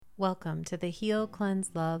Welcome to the Heal,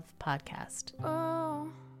 Cleanse, Love podcast.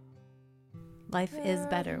 Life is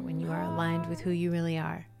better when you are aligned with who you really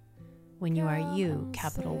are. When you are you,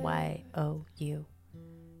 capital Y-O-U.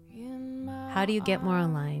 How do you get more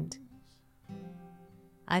aligned?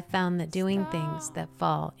 I've found that doing things that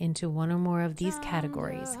fall into one or more of these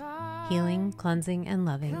categories, healing, cleansing, and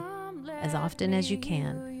loving, as often as you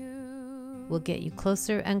can, will get you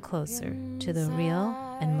closer and closer to the real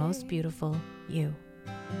and most beautiful you.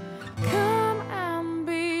 Come and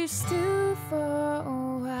be still for a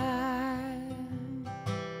while.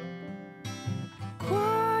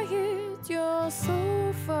 Quiet your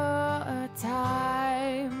soul for a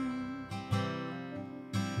time.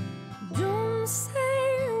 Don't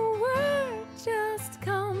say a word, just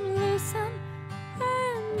come listen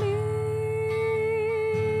and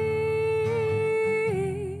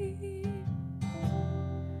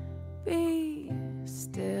be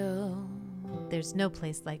still. There's no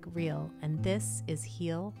place like real, and this is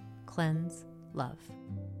Heal, Cleanse, Love.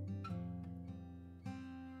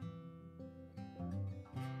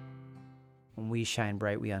 When we shine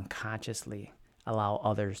bright, we unconsciously allow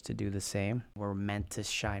others to do the same. We're meant to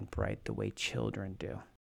shine bright the way children do.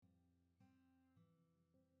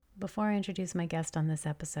 Before I introduce my guest on this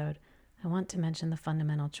episode, I want to mention the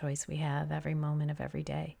fundamental choice we have every moment of every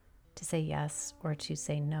day, to say yes or to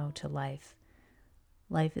say no to life.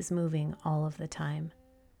 Life is moving all of the time.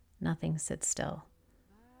 Nothing sits still.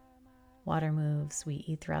 Water moves, we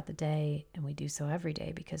eat throughout the day, and we do so every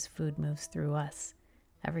day because food moves through us.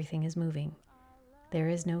 Everything is moving. There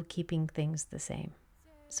is no keeping things the same.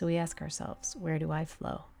 So we ask ourselves, where do I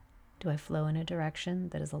flow? Do I flow in a direction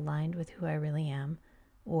that is aligned with who I really am?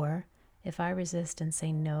 Or, if I resist and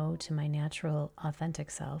say no to my natural,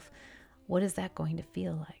 authentic self, what is that going to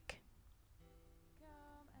feel like?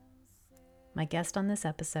 My guest on this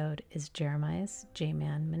episode is Jeremias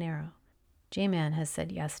JMAN Maneiro. JMAN has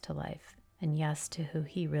said yes to life and yes to who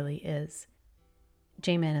he really is.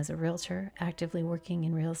 JMAN is a realtor actively working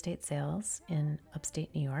in real estate sales in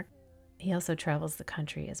upstate New York. He also travels the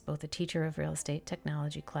country as both a teacher of real estate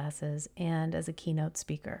technology classes and as a keynote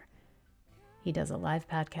speaker. He does a live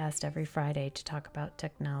podcast every Friday to talk about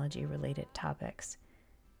technology-related topics.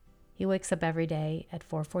 He wakes up every day at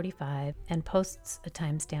 4:45 and posts a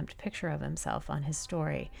time-stamped picture of himself on his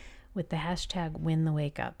story with the hashtag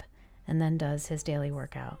 #WinTheWakeUp, and then does his daily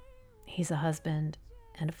workout. He's a husband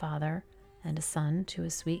and a father and a son to a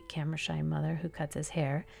sweet camera-shy mother who cuts his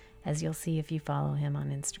hair, as you'll see if you follow him on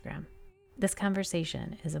Instagram. This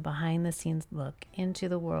conversation is a behind-the-scenes look into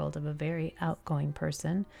the world of a very outgoing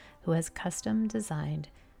person who has custom designed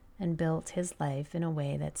and built his life in a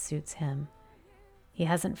way that suits him. He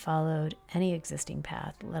hasn't followed any existing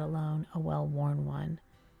path, let alone a well-worn one.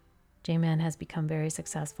 JMAN has become very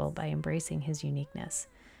successful by embracing his uniqueness.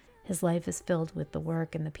 His life is filled with the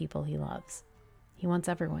work and the people he loves. He wants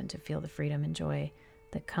everyone to feel the freedom and joy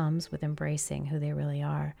that comes with embracing who they really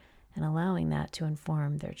are and allowing that to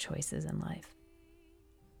inform their choices in life.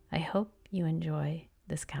 I hope you enjoy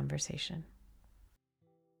this conversation.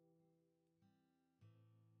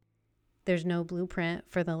 There's no blueprint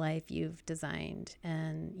for the life you've designed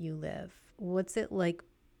and you live. What's it like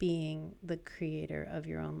being the creator of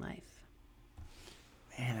your own life?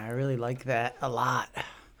 Man, I really like that a lot.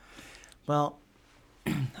 Well,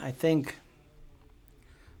 I think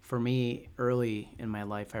for me, early in my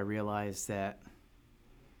life, I realized that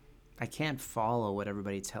I can't follow what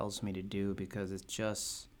everybody tells me to do because it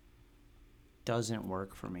just doesn't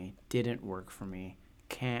work for me, didn't work for me,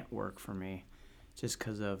 can't work for me, just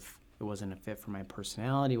because of it wasn't a fit for my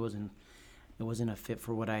personality, it wasn't a fit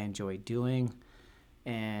for what I enjoy doing.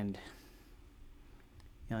 And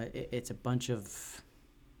it's a bunch of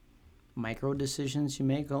micro decisions you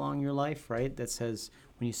make along your life, right? That says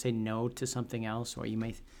when you say no to something else, or you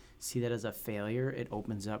may see that as a failure, it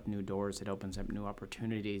opens up new doors, it opens up new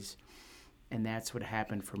opportunities. And that's what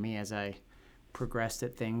happened for me as I progressed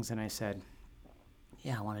at things and I said,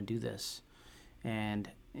 yeah, I want to do this. And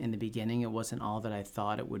in the beginning, it wasn't all that I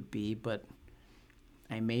thought it would be, but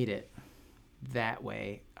I made it that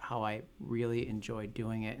way, how I really enjoyed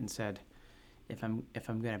doing it, and said, if I'm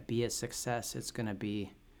going to be a success, it's going to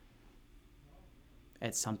be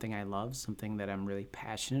at something I love, something that I'm really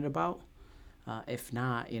passionate about. If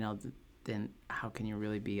not, then how can you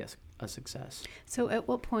really be a success? So at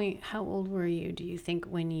what point, how old were you, do you think,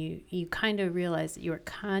 when you kind of realized that you were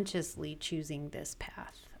consciously choosing this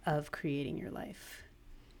path of creating your life?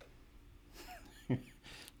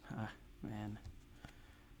 Man,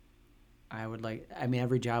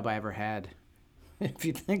 every job I ever had If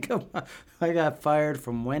you think about, I got fired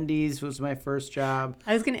from Wendy's, was my first job.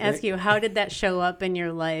 I was going to ask you, how did that show up in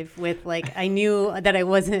your life with like, I knew that I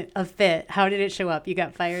wasn't a fit. How did it show up? You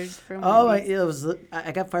got fired from Wendy's?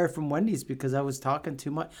 I got fired from Wendy's because I was talking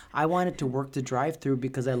too much. I wanted to work the drive-through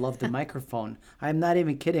because I loved the microphone. I'm not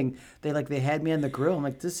even kidding. They had me on the grill. I'm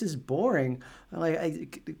like, this is boring. I'm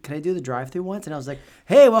like, can I do the drive-through once? And I was like,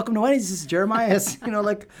 hey, welcome to Wendy's. This is Jeremias.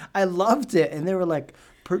 I loved it. And they were like,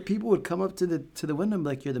 people would come up to the window and be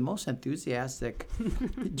like, you're the most enthusiastic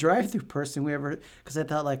drive-through person we ever, because I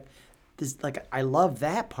thought like this, like I love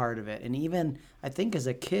that part of it. And even I think as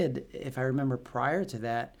a kid, if I remember prior to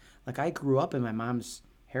that, like I grew up in my mom's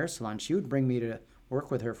hair salon. She would bring me to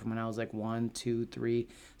work with her from when I was like 1, 2, 3.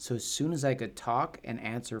 So as soon as I could talk and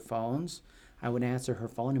answer phones, I would answer her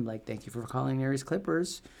phone and be like, thank you for calling Aries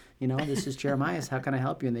Clippers. This is Jeremias. How can I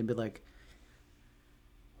help you? And they'd be like,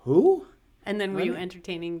 who? And then were you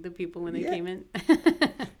entertaining the people when they came in?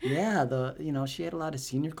 Yeah, she had a lot of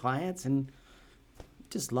senior clients and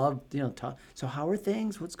just loved, talk. So how are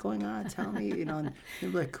things? What's going on? Tell me, and they're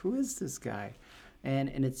like, who is this guy? And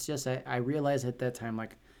it's just, I realized at that time,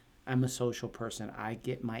 like, I'm a social person. I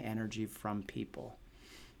get my energy from people,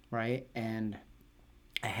 right? And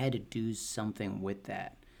I had to do something with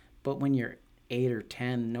that. But when you're 8 or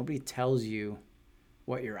 10, nobody tells you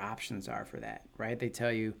what your options are for that, right? They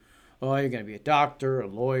tell you, oh, you're going to be a doctor, a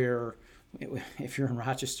lawyer. If you're in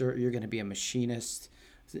Rochester, you're going to be a machinist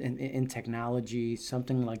in technology,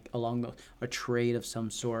 something like along a trade of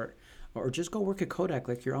some sort. Or just go work at Kodak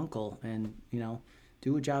like your uncle and,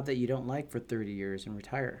 do a job that you don't like for 30 years and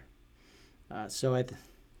retire. Yeah,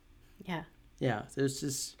 there's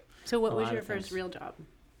just. So what was your first real job?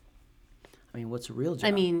 I mean, what's a real job?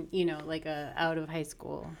 I mean, like out of high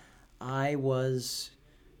school. I was,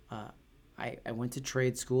 I went to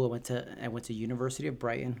trade school. I went to University of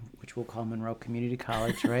Brighton, which we'll call Monroe Community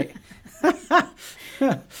College, right?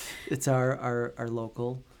 It's our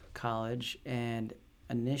local college. And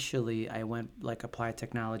initially, I went like applied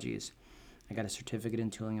technologies. I got a certificate in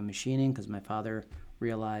tooling and machining because my father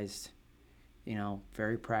realized,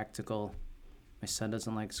 very practical. My son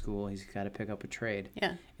doesn't like school. He's got to pick up a trade.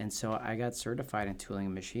 Yeah. And so I got certified in tooling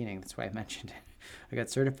and machining. That's why I mentioned it. I got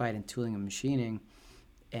certified in tooling and machining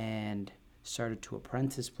and started to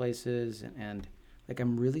apprentice places. And like,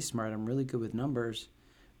 I'm really smart. I'm really good with numbers.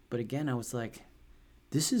 But again, I was like,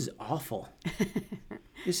 this is awful.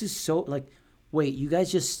 This is so like, wait, you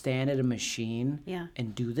guys just stand at a machine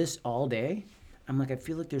and do this all day? I'm like, I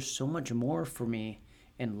feel like there's so much more for me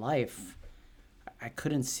in life. I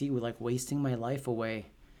couldn't see like wasting my life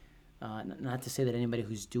away. Not to say that anybody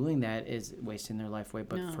who's doing that is wasting their life away,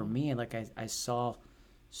 but for me, like I saw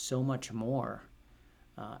so much more.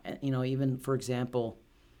 And, even for example,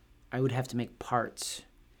 I would have to make parts,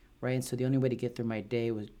 right? And so the only way to get through my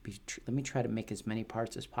day was let me try to make as many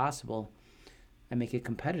parts as possible and make it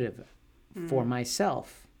competitive for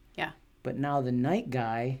myself. Yeah. But now the night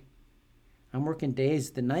guy, I'm working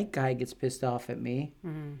days. The night guy gets pissed off at me.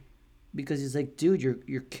 Mm-hmm. Because he's like, dude,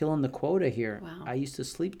 you're killing the quota here. Wow. I used to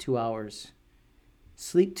sleep 2 hours.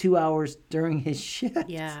 Sleep 2 hours during his shift.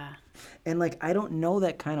 Yeah. And, like, I don't know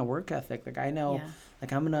that kind of work ethic. Like, I know,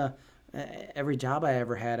 like, I'm going to, every job I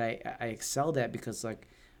ever had, I excelled at because, like,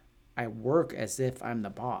 I work as if I'm the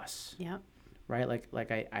boss. Yeah. Right?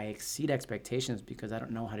 Like I exceed expectations because I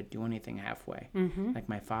don't know how to do anything halfway. Mm-hmm. Like,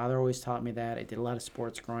 my father always taught me that. I did a lot of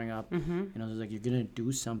sports growing up. Mm-hmm. And I was like, you're going to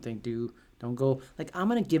do something, don't go, like, I'm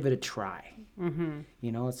going to give it a try. Mm-hmm.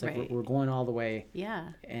 It's like we're going all the way.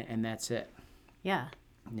 Yeah. And that's it. Yeah.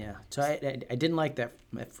 Yeah. So I didn't like that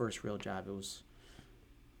first real job. It was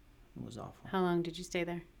awful. How long did you stay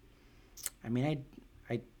there? I mean,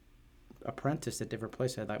 I apprenticed at different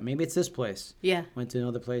places. I thought, maybe it's this place. Yeah. Went to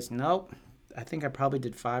another place. Nope. I think I probably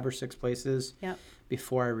did 5 or 6 places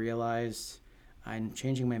before I realized I'm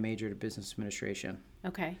changing my major to business administration.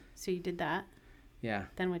 Okay. So you did that. Yeah.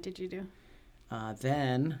 Then what did you do?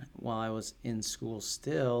 Then, while I was in school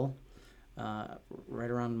still, right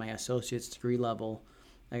around my associate's degree level,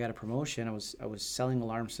 I got a promotion. I was selling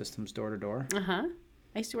alarm systems door to door. Uh-huh.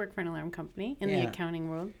 I used to work for an alarm company in the accounting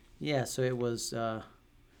world. Yeah, so it was, I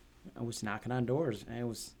was knocking on doors.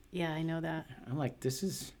 Yeah, I know that. I'm like, this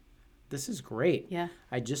is great. Yeah.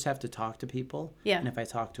 I just have to talk to people. Yeah. And if I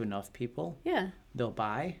talk to enough people, they'll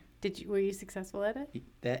buy. Were you successful at it?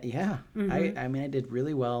 Yeah. Mm-hmm. I mean, I did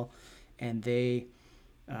really well. And they,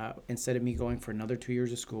 instead of me going for another 2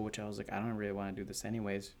 years of school, which I was like, I don't really want to do this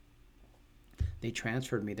anyways, they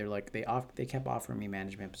transferred me. They're like, they kept offering me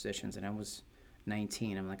management positions, and I was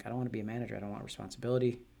 19. I'm like, I don't want to be a manager. I don't want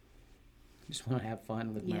responsibility. Just want to have fun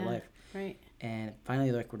and live my life. Right. And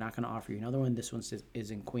finally, like, we're not going to offer you another one. This one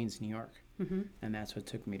is in Queens, New York. Mm-hmm. And that's what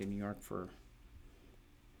took me to New York for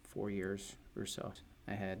 4 years or so.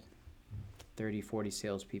 I had 30, 40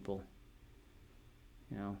 salespeople,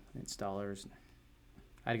 installers.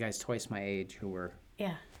 I had guys twice my age who were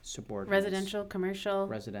subordinates. Residential, commercial.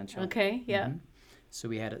 Residential. Okay, yeah. Mm-hmm. So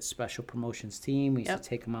we had a special promotions team. We used to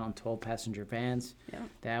take them out in 12-passenger vans. Yep.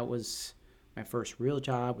 That was my first real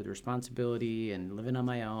job with responsibility and living on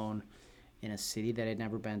my own in a city that I'd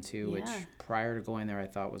never been to, which prior to going there I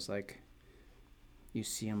thought was like, you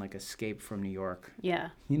see them like Escape from New York. Yeah.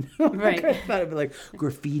 Right. I thought it'd be like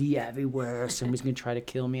graffiti everywhere. Somebody's gonna try to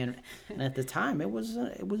kill me, and at the time it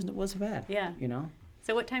wasn't bad. Yeah.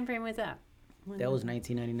 So what time frame was that? That was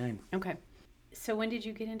 1999. Okay. So when did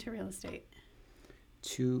you get into real estate?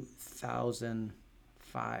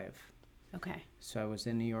 2005. Okay. So I was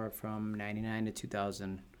in New York from 99 to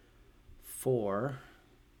 2004,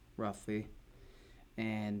 roughly,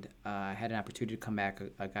 and I had an opportunity to come back.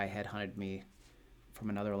 A guy headhunted me from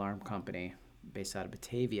another alarm company based out of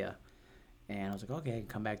Batavia, and I was like, okay, I can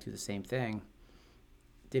come back do the same thing.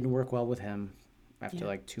 Didn't work well with him after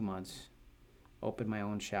like 2 months. Opened my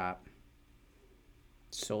own shop,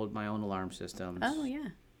 sold my own alarm systems. Oh, yeah.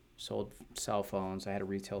 Sold cell phones. I had a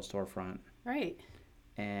retail storefront. Right.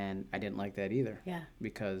 And I didn't like that either. Yeah.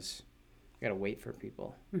 Because I got to wait for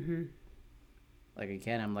people. Mm-hmm. Like,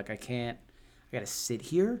 again, I'm like, I got to sit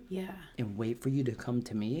here and wait for you to come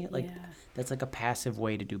to me. Like, that's like a passive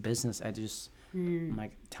way to do business. I'm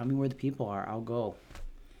like, tell me where the people are. I'll go.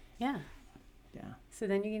 Yeah. Yeah. So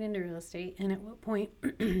then you get into real estate. And at what point,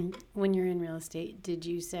 when you're in real estate, did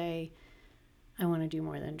you say, I want to do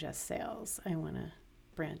more than just sales? I want to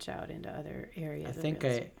branch out into other areas I of think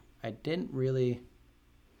real estate? I didn't really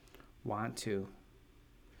want to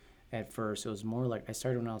at first. It was more like I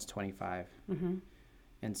started when I was 25. Mm-hmm.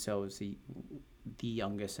 And so it was the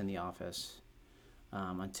youngest in the office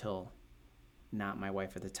until not my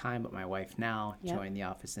wife at the time, but my wife now joined the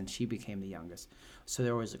office, and she became the youngest. So they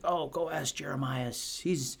were always like, oh, go ask Jeremias.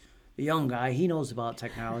 He's the young guy. He knows about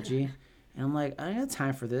technology. And I'm like, I ain't got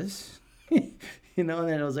time for this. And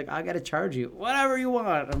then I was like, I got to charge you whatever you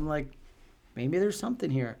want. I'm like, maybe there's something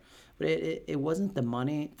here. But it wasn't the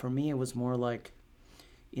money. For me, it was more like,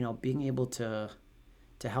 being able to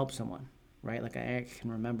help someone, right? Like, I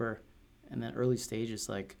can remember in the early stages,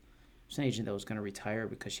 like, there's an agent that was going to retire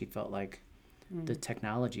because she felt like the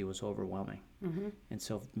technology was overwhelming. Mm-hmm. And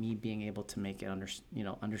so me being able to make it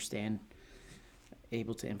understand,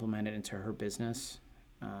 able to implement it into her business,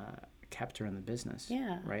 kept her in the business.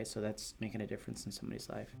 Yeah. Right? So that's making a difference in somebody's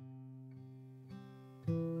life.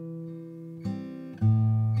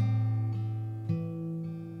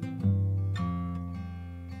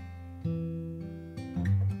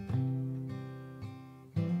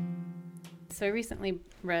 So I recently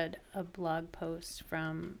read a blog post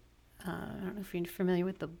from, I don't know if you're familiar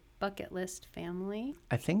with the Bucket List family.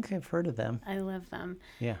 I think I've heard of them. I love them.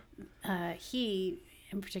 Yeah. He,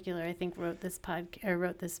 in particular, I think wrote this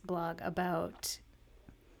blog about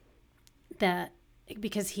that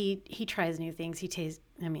because he tries new things. He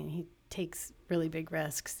takes really big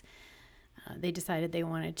risks. They decided they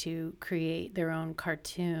wanted to create their own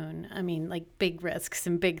cartoon. I mean, like big risks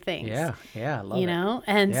and big things. Yeah, I love it.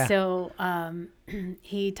 And so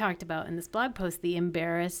he talked about in this blog post the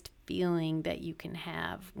embarrassed feeling that you can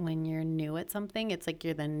have when you're new at something. It's like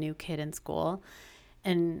you're the new kid in school.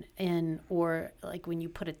 Or like when you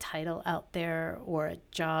put a title out there or a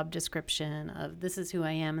job description of this is who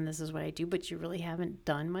I am and this is what I do, but you really haven't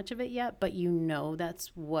done much of it yet, but that's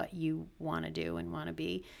what you want to do and want to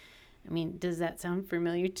be. I mean, does that sound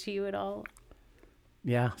familiar to you at all?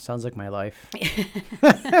 Yeah, sounds like my life.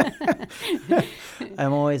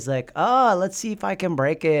 I'm always like, let's see if I can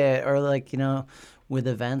break it. Or like, with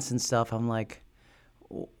events and stuff, I'm like,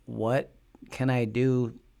 what can I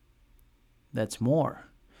do that's more,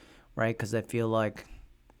 right? Because I feel like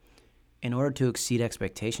in order to exceed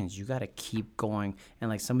expectations, you got to keep going. And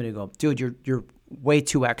like somebody will go, dude, you're way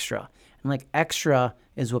too extra. And like extra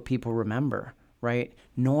is what people remember. Right?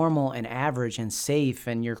 Normal and average and safe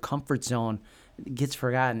and your comfort zone gets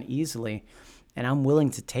forgotten easily. And I'm willing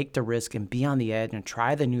to take the risk and be on the edge and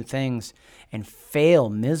try the new things and fail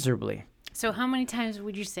miserably. So how many times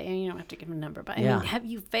would you say, and you don't have to give a number, but I mean, have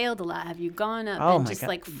you failed a lot? Have you gone up and just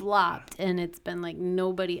like flopped and it's been like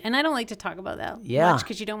nobody, and I don't like to talk about that much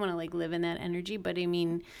because you don't want to like live in that energy, but I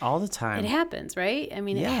mean, all the time. It happens, right? I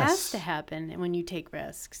mean, it has to happen when you take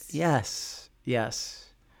risks. Yes.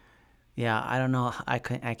 Yeah, I don't know. I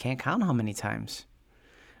can't count how many times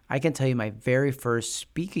I can tell you my very first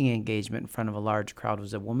speaking engagement in front of a large crowd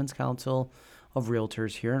was a Women's Council of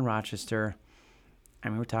Realtors here in Rochester. I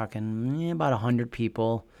mean, we're talking about 100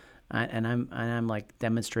 people, and I'm like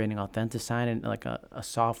demonstrating Authenticide and like a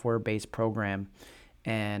software-based program,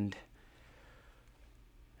 and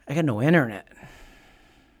I got no internet.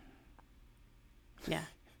 Yeah.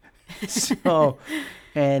 So,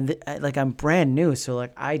 and like I'm brand new, so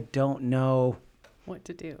like I don't know What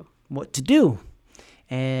to do.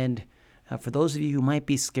 And for those of you who might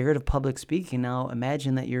be scared of public speaking now,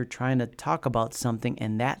 imagine that you're trying to talk about something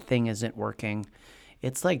and that thing isn't working.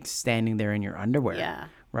 It's like standing there in your underwear. Yeah.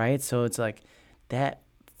 Right? So it's like that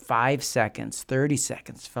 5 seconds, 30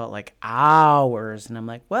 seconds felt like hours. And I'm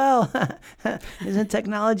like, well, isn't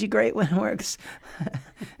technology great when it works?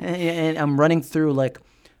 And I'm running through like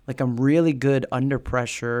I'm really good under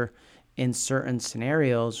pressure in certain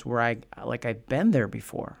scenarios where I've been there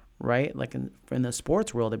before, right? Like in the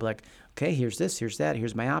sports world, they'd be like, okay, here's this, here's that,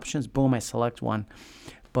 here's my options. Boom, I select one.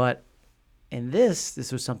 But in this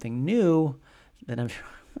was something new that I'm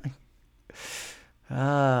like,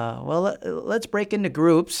 well, let's break into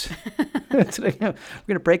groups. We're going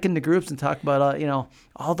to break into groups and talk about,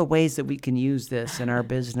 all the ways that we can use this in our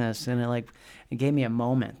business. And it gave me a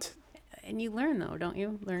moment. And you learn though, don't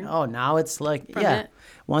you? Learn. Oh, now it's like, from yeah.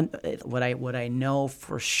 it? What I know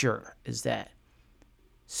for sure is that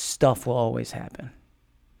stuff will always happen.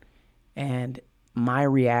 And my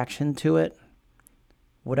reaction to it,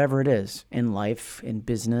 whatever it is, in life, in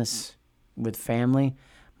business, with family,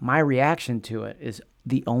 my reaction to it is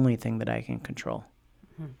the only thing that I can control.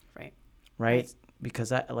 Right. Right?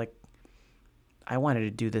 Because I wanted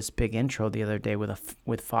to do this big intro the other day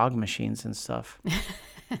with fog machines and stuff.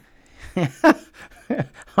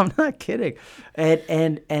 I'm not kidding.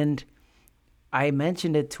 And I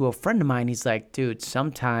mentioned it to a friend of mine. He's like, dude,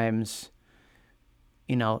 sometimes,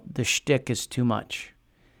 the shtick is too much.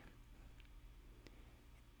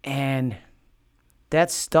 And that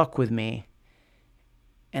stuck with me.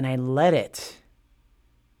 And I let it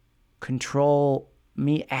control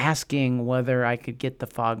me asking whether I could get the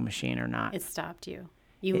fog machine or not. It stopped you.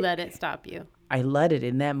 You let it stop you. I let it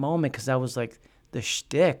in that moment because I was like, the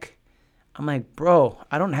shtick. I'm like, bro,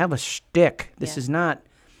 I don't have a shtick. This is not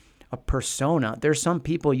a persona. There's some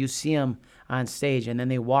people, you see them on stage and then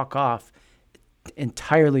they walk off,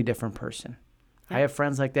 entirely different person. Yeah. I have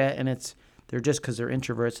friends like that, and they're just because they're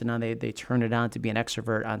introverts, and now they turn it on to be an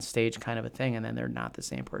extrovert on stage kind of a thing, and then they're not the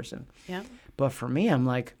same person. Yeah. But for me, I'm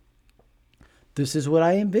like, this is what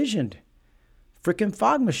I envisioned. Freaking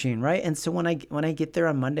fog machine, right? And so when I get there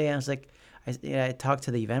on Monday, I was like, I talked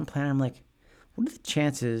to the event planner. I'm like, what are the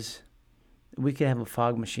chances we could have a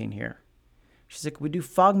fog machine here? She's like, we do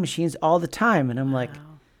fog machines all the time. And I'm like,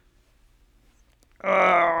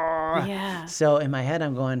 oh. Yeah. So in my head,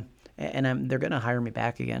 I'm going, and they're going to hire me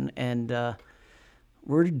back again. And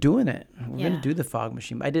we're doing it. We're going to do the fog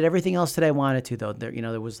machine. I did everything else that I wanted to, though.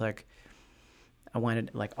 There was like, I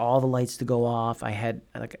wanted like all the lights to go off. I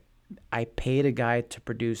paid a guy to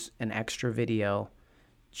produce an extra video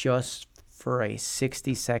just for a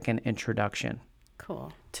 60-second introduction.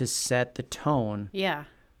 Cool. To set the tone. Yeah.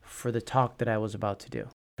 For the talk that I was about to do,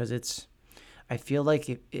 because I feel like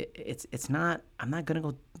it's not. I'm not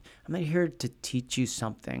here to teach you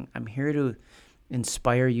something. I'm here to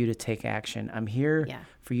inspire you to take action. I'm here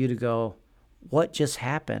for you to go, what just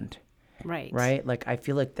happened? Right. Right. Like, I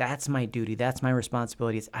feel like that's my duty. That's my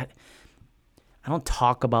responsibility. I don't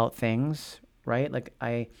talk about things, right? Like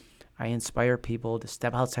I inspire people to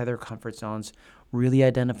step outside their comfort zones, really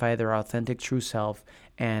identify their authentic true self,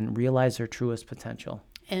 and realize their truest potential.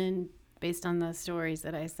 And based on the stories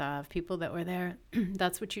that I saw of people that were there,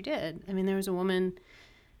 that's what you did. I mean, there was a woman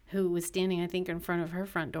who was standing, I think, in front of her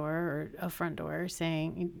front door, or a front door,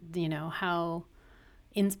 saying, how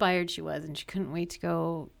inspired she was, and she couldn't wait to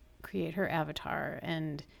go create her avatar.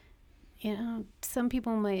 And, some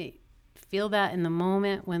people might feel that in the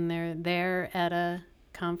moment when they're there at a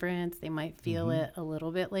conference. They might feel it a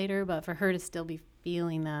little bit later, but for her to still be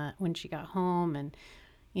feeling that when she got home, and,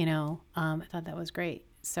 I thought that was great.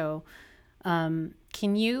 So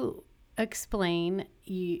can you explain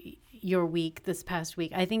your week this past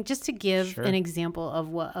week? I think just to give an example of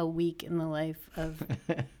what a week in the life of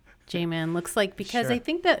JMAN looks like, because I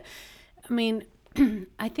think that,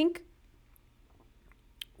 I think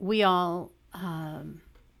we all,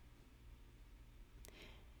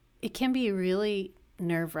 it can be really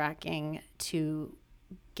nerve-wracking to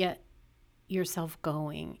get yourself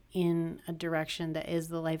going in a direction that is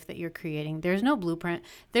the life that you're creating. There's no blueprint.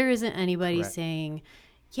 There isn't anybody saying,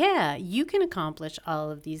 yeah, you can accomplish all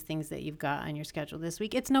of these things that you've got on your schedule this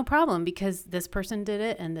week. It's no problem because this person did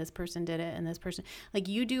it and this person did it and this person, like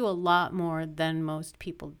you do a lot more than most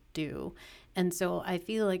people do. And so I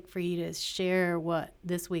feel like for you to share what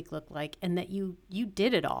this week looked like and that you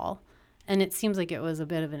did it all, and it seems like it was a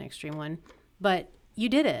bit of an extreme one, but you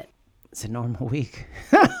did it. It's a normal week.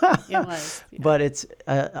 It was. Yeah. But it's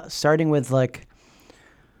starting with like,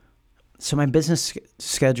 so my business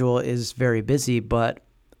schedule is very busy, but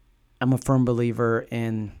I'm a firm believer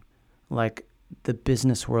in like the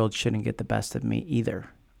business world shouldn't get the best of me either,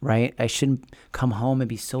 right? I shouldn't come home and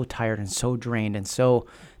be so tired and so drained and so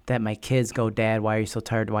that my kids go, Dad, why are you so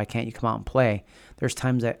tired? Why can't you come out and play? There's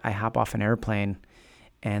times that I hop off an airplane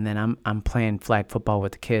and then I'm playing flag football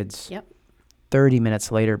with the kids. Yep. 30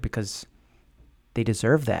 minutes later because they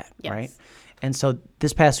deserve that, Yes. right? And so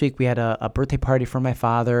this past week we had a birthday party for my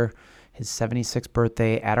father, his 76th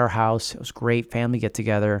birthday at our house. It was great, family get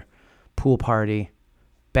together, pool party,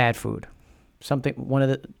 bad food. Something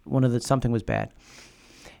was bad.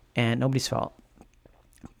 And nobody's fault.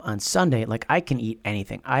 On Sunday, like I can eat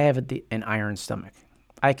anything. I have an iron stomach.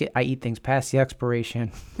 I eat things past the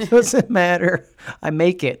expiration. Doesn't matter. I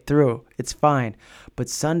make it through. It's fine. But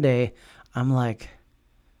Sunday, I'm like,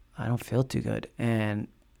 I don't feel too good. And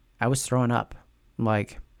I was throwing up.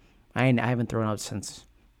 Like, I haven't thrown up since,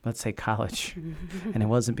 let's say, college. And it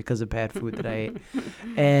wasn't because of bad food that I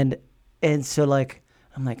ate. And so, like,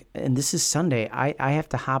 I'm like, and this is Sunday. I have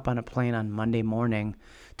to hop on a plane on Monday morning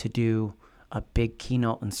to do a big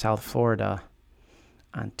keynote in South Florida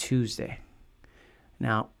on Tuesday.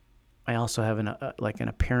 Now, I also have an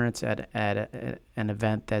appearance at an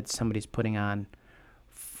event that somebody's putting on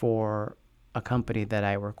for a company that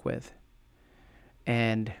I work with.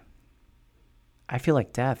 And I feel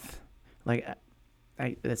like death. Like,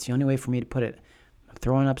 that's the only way for me to put it. I'm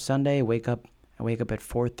throwing up Sunday, I wake up at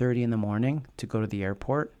 4:30 in the morning to go to the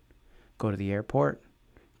airport,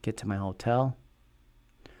 get to my hotel.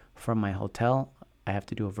 From my hotel, I have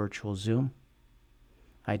to do a virtual Zoom.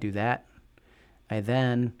 I do that. I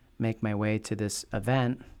then make my way to this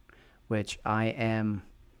event, which I am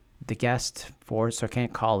the guest for, so I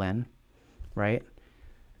can't call in, right?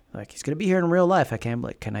 Like, he's going to be here in real life. I can't,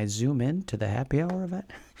 like, can I zoom in to the happy hour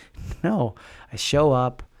event? No. I show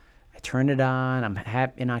up. I turn it on. I'm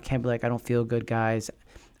happy. And I can't be like, I don't feel good, guys.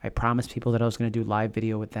 I promised people that I was going to do live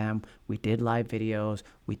video with them. We did live videos.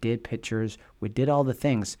 We did pictures. We did all the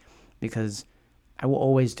things because I will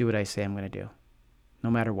always do what I say I'm going to do,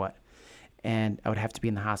 no matter what. And I would have to be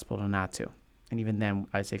in the hospital not to. And even then,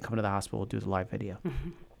 I'd say, come to the hospital, we'll do the live video.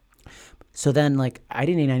 So then, like, I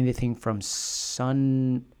didn't eat anything from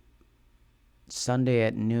Sunday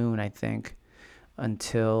at noon, I think,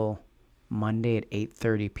 until Monday at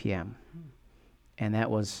 8:30 p.m. And that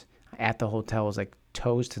was at the hotel. It was like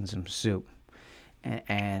toast and some soup.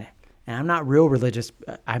 And I'm not real religious.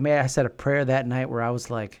 I said a prayer that night where I was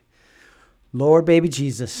like, Lord, baby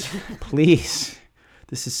Jesus, please.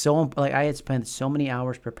 This is so, like, I had spent so many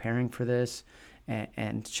hours preparing for this,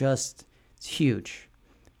 and just, it's huge.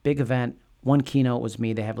 Big event. One keynote was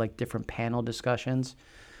me. They have, like, different panel discussions.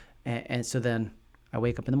 And so then I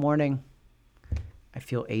wake up in the morning. I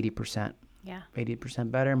feel 80%. Yeah.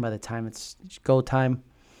 80% better. And by the time it's go time,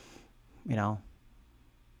 you know,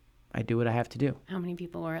 I do what I have to do. How many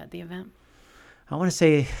people were at the event? I want to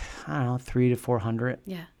say, I don't know, 300 to 400.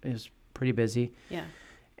 Yeah. It was pretty busy. Yeah.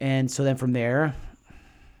 And so then from there,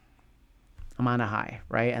 I'm on a high,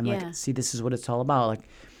 right? And Yeah. like, see, this is what it's all about. Like,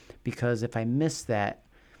 because if I miss that,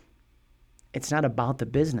 it's not about the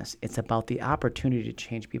business. It's about the opportunity to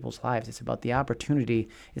change people's lives. It's about the opportunity.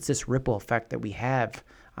 It's this ripple effect that we have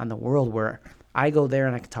on the world where I go there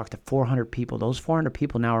and I can talk to 400 people. Those 400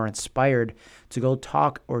 people now are inspired to go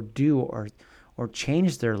talk or do or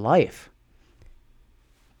change their life.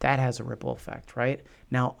 That has a ripple effect, right?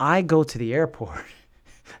 Now I go to the airport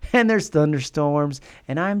and there's thunderstorms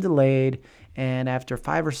and I'm delayed. And after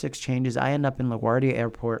 5 or 6 changes, I end up in LaGuardia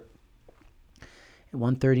Airport at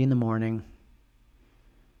 1:30 in the morning.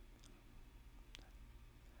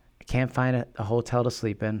 I can't find a hotel to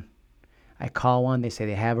sleep in. I call one. They say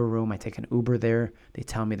they have a room. I take an Uber there. They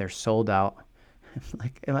tell me they're sold out. I'm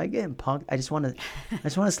like, am I getting punked? I just want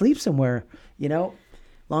to sleep somewhere, you know?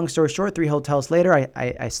 Long story short, 3 hotels later,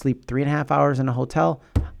 I sleep 3.5 hours in a hotel,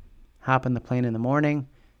 hop on the plane in the morning,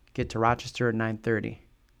 get to Rochester at 9:30.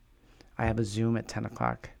 I have a Zoom at 10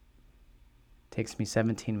 o'clock. Takes me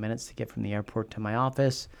 17 minutes to get from the airport to my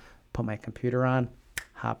office, put my computer on,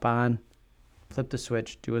 hop on, flip the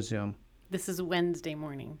switch, do a Zoom. This is Wednesday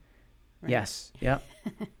morning. Right? Yes. Yep.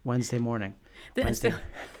 Wednesday morning. Wednesday.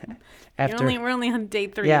 After we're only on day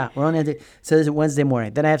 3. Yeah, we're on day. So this is Wednesday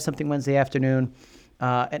morning. Then I have something Wednesday afternoon.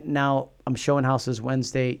 And now I'm showing houses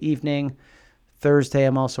Wednesday evening. Thursday,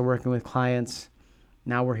 I'm also working with clients.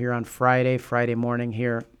 Now we're here on Friday morning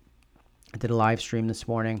here. I did a live stream this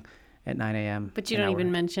morning at 9 a.m. But you don't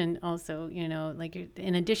even mention also, like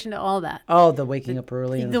in addition to all that. Oh, the waking up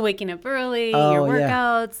early. The waking up early, your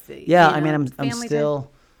workouts. Yeah, I mean, I'm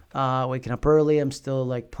still waking up early. I'm still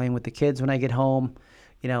like playing with the kids when I get home,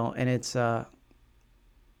 and it's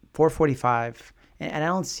 4:45. And I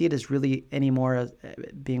don't see it as really anymore as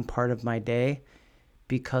being part of my day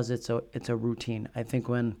because it's a routine. I think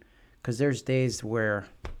because there's days where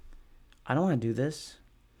I don't want to do this.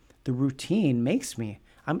 The routine makes me.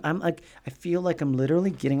 I'm like, I feel like I'm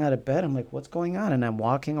literally getting out of bed. I'm like, what's going on? And I'm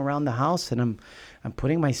walking around the house and I'm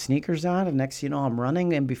putting my sneakers on. And next, I'm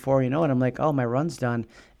running. And before you know it, I'm like, oh, my run's done.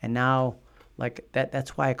 And now like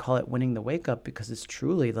that's why I call it winning the wake up, because it's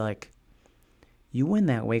truly like you win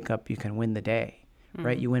that wake up, you can win the day,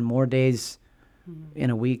 right? You win more days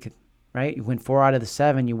in a week, right? You win 4 out of the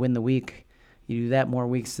 7, you win the week. You do that more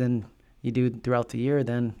weeks than you do throughout the year,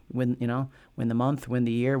 then win the month, win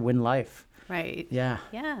the year, win life. Right. Yeah.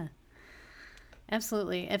 Yeah.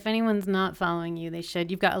 Absolutely. If anyone's not following you, they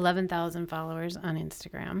should. You've got 11,000 followers on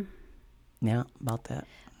Instagram. Yeah, about that.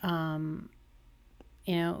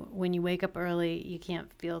 When you wake up early, you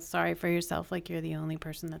can't feel sorry for yourself like you're the only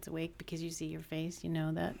person that's awake because you see your face. You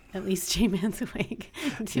know that at least JMAN's awake.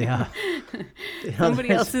 Yeah. Somebody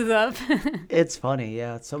else is up. It's funny.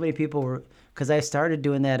 Yeah. So many people were, because I started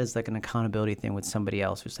doing that as like an accountability thing with somebody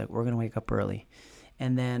else who's like, we're going to wake up early.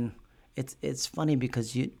 And then it's funny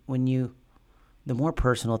because the more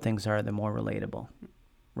personal things are, the more relatable,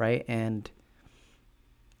 right? And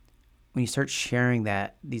when you start sharing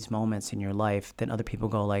these moments in your life, then other people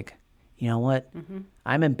go like, you know what?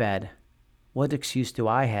 I'm in bed. What excuse do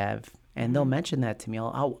I have? And they'll mention that to me.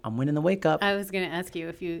 I'm winning the wake up. I was going to ask you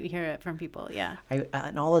if you hear it from people. Yeah.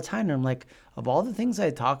 And all the time, I'm like, of all the things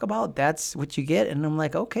I talk about, that's what you get. And I'm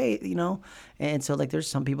like, okay, And so like, there's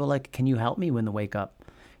some people like, can you help me win the wake up?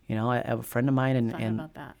 I have a friend of mine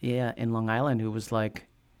in Long Island who was like,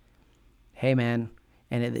 hey man.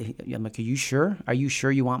 And I'm like, are you sure? Are you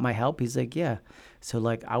sure you want my help? He's like, yeah. So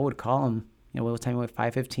like, I would call him, what time?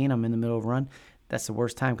 5:15. I'm in the middle of a run. That's the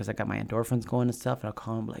worst time because I got my endorphins going and stuff. And I'll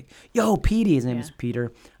call him like, yo, Petey. His name is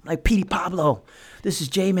Peter. I'm like, Petey Pablo, this is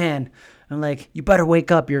JMAN. I'm like, you better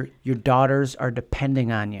wake up. Your daughters are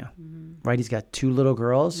depending on you. Right? He's got 2 little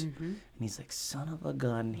girls. And he's like, son of a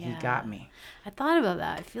gun, he got me. I thought about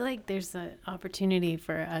that. I feel like there's an opportunity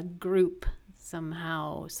for a group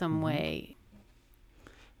somehow, some way.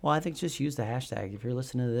 Well, I think just use the hashtag. If you're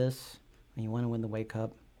listening to this and you want to win the wake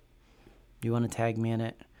up, you want to tag me in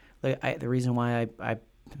it. Like the reason why I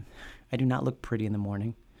do not look pretty in the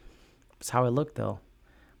morning. It's how I look, though.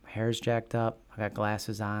 My hair is jacked up. I got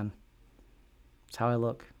glasses on. It's how I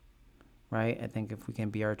look, right? I think if we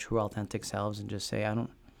can be our true, authentic selves and just say,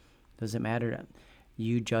 doesn't matter.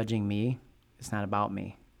 You judging me, it's not about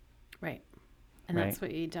me. Right. And that's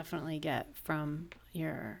what you definitely get from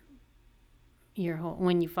your whole,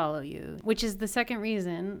 when you follow you, which is the second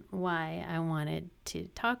reason why I wanted to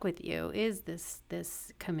talk with you, is this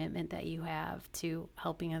commitment that you have to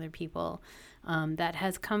helping other people, that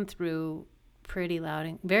has come through very loud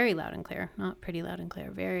and clear, not pretty loud and clear,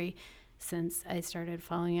 very, since I started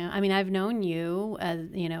following you. I mean, I've known you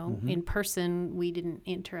as, in person. We didn't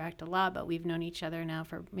interact a lot, but we've known each other now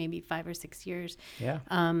for maybe 5 or 6 years. Yeah.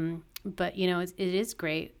 But it is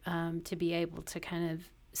great to be able to kind of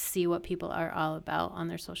see what people are all about on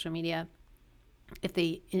their social media if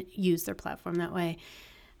they use their platform that way.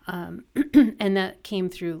 And that came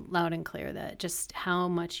through loud and clear, that just how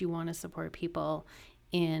much you want to support people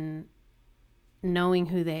in knowing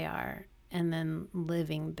who they are and then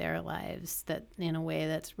living their lives that in a way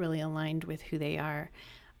that's really aligned with who they are.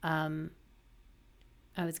 I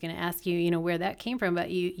was going to ask you, where that came from, but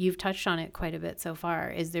you've touched on it quite a bit so far.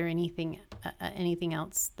 Is there anything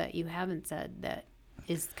else that you haven't said that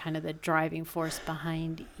is kind of the driving force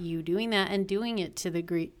behind you doing that and doing it to the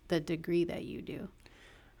degree that you do?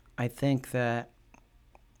 I think that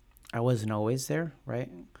I wasn't always there, right?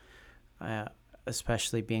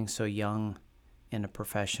 Especially being so young in a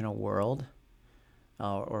professional world,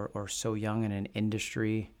 or so young in an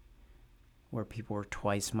industry where people were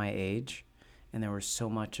twice my age, and there was so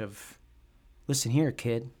much of, listen here,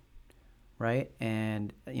 kid, right?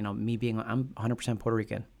 And, me being, I'm 100% Puerto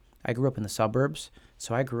Rican. I grew up in the suburbs,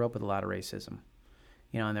 so I grew up with a lot of racism,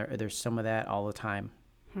 and there's some of that all the time,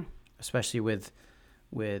 especially with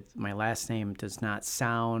with my last name does not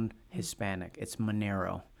sound Hispanic. It's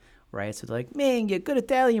Maneiro, right? So they're like, man, you're a good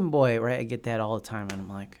Italian boy, right? I get that all the time. And I'm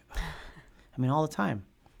like, all the time,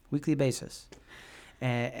 weekly basis.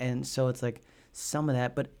 And so it's like some of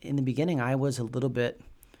that. But in the beginning, I was a little bit,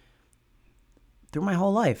 through my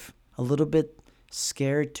whole life, a little bit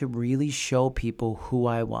scared to really show people who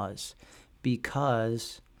I was,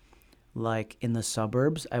 because like in the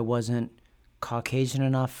suburbs, I wasn't Caucasian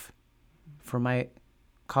enough for my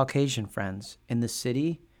Caucasian friends. In the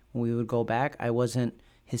city, when we would go back, I wasn't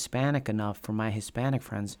Hispanic enough for my Hispanic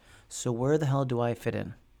friends. So where the hell do I fit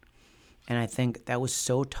in? And I think that was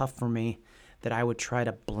so tough for me that I would try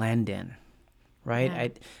to blend in, right? Yeah.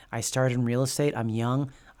 I started in real estate. I'm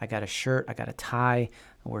young. I got a shirt. I got a tie.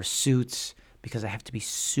 I wear suits because I have to be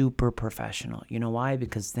super professional. You know why?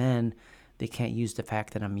 Because then they can't use the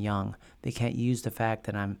fact that I'm young. They can't use the fact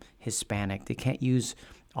that I'm Hispanic. They can't use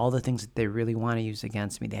all the things that they really want to use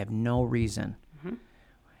against me. They have no reason. Mm-hmm.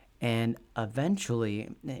 And eventually,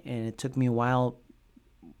 and it took me a while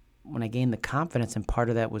when I gained the confidence, and part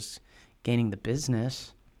of that was gaining the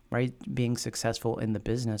business, right? Being successful in the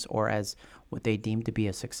business, or as what they deem to be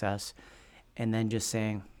a success. And then just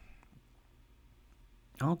saying,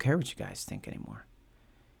 I don't care what you guys think anymore.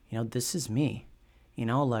 This is me.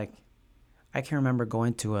 Like I can remember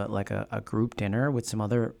going to a group dinner with some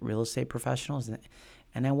other real estate professionals,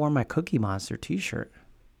 and I wore my Cookie Monster t-shirt.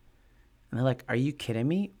 And they're like, are you kidding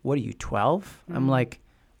me? What are you, 12? I'm like,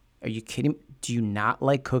 are you kidding? Do you not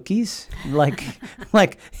like cookies? Like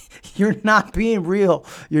you're not being real.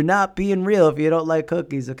 You're not being real if you don't like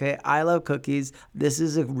cookies, okay? I love cookies. This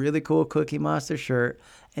is a really cool Cookie Monster shirt.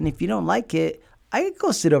 And if you don't like it, I could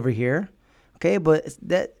go sit over here, okay? But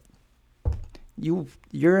that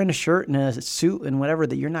you're in a shirt and a suit and whatever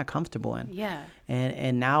that you're not comfortable in. Yeah.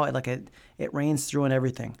 And now it rains through and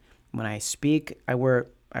everything. When I speak, I wear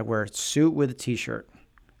a suit with a t-shirt.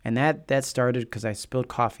 And that started because I spilled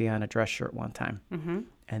coffee on a dress shirt one time. Mm-hmm.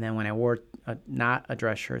 And then when I wore not a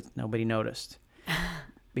dress shirt, nobody noticed.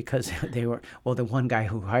 Because the one guy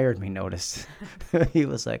who hired me noticed. He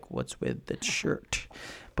was like, what's with the shirt?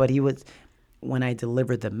 But when I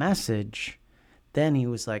delivered the message, then he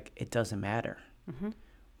was like, it doesn't matter. Mm-hmm.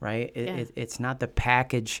 Right? It's not the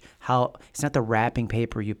package, it's not the wrapping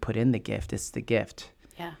paper you put in the gift, it's the gift.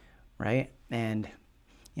 Yeah. Right? And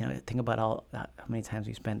think about how many times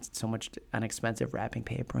we spent so much on expensive wrapping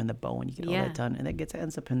paper and the bow, and you get all that done, and it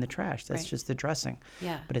ends up in the trash. That's just the dressing.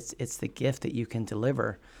 Yeah. But it's the gift that you can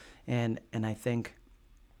deliver, and I think,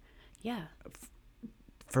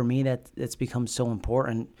 for me that's become so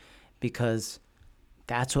important, because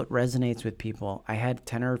that's what resonates with people. I had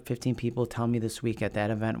 10 or 15 people tell me this week at that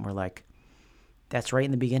event, were like, that's right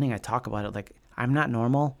in the beginning. I talk about it like I'm not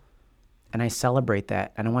normal, and I celebrate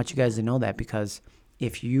that, and I want you guys to know that, because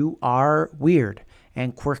if you are weird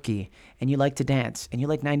and quirky and you like to dance and you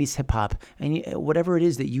like 90s hip hop and whatever it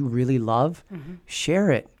is that you really love, share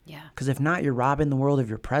it. Yeah. Because if not, you're robbing the world of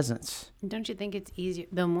your presence. Don't you think it's easier?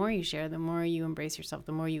 The more you share, the more you embrace yourself,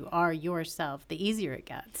 the more you are yourself, the easier it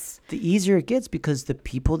gets. The easier it gets, because the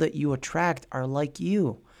people that you attract are like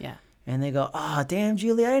you. Yeah. And they go, oh, damn,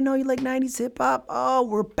 Julie, I didn't know you like 90s hip hop. Oh,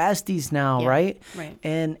 we're besties now, right? Right.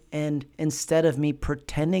 And instead of me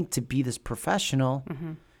pretending to be this professional,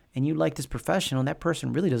 and you like this professional, and that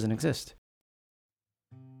person really doesn't exist.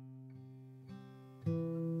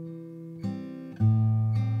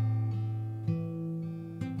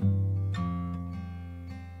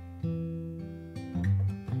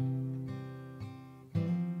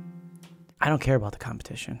 I don't care about the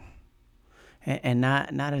competition. And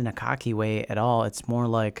not in a cocky way at all. It's more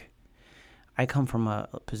like I come from a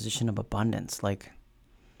position of abundance. Like,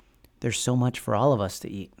 there's so much for all of us to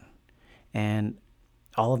eat. And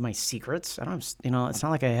all of my secrets, it's not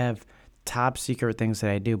like I have top secret things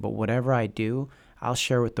that I do, but whatever I do, I'll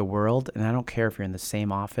share with the world. And I don't care if you're in the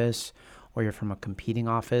same office or you're from a competing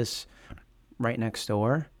office right next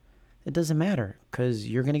door. It doesn't matter, because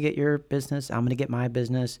you're going to get your business. I'm going to get my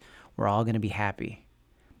business. We're all going to be happy.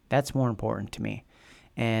 That's more important to me.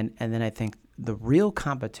 And then I think the real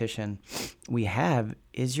competition we have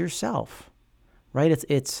is yourself, right?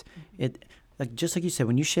 It's like, just like you said,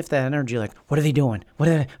 when you shift that energy, like, what are they doing?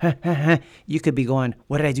 You could be going,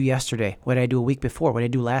 what did I do yesterday? What did I do a week before? What did I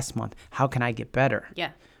do last month? How can I get better? Yeah.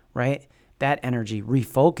 Right? That energy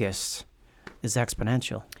refocused is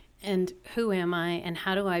exponential. And who am I, and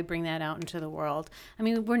how do I bring that out into the world? I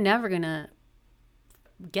mean, we're never going to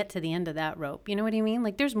get to the end of that rope. You know what I mean?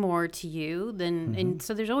 Like, there's more to you than, and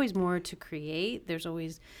so there's always more to create. There's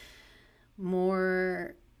always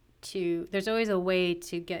there's always a way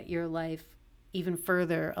to get your life even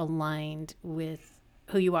further aligned with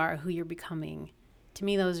who you are, who you're becoming. To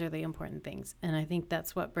me, those are the important things. And I think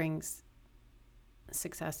that's what brings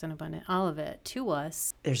success and abundant, all of it, to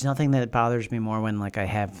us. There's nothing that bothers me more when like I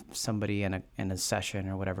have somebody in a session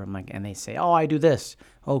or whatever. I'm like, and they say, "Oh, I do this.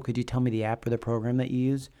 Oh, could you tell me the app or the program that you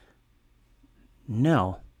use?"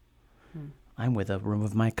 No, I'm with a room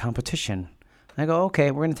of my competition. And I go,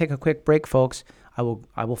 "Okay, we're gonna take a quick break, folks. I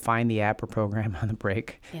will find the app or program on the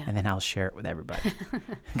break, and then I'll share it with everybody."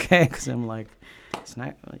 Okay, because I'm like, it's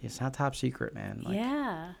not top secret, man. Like,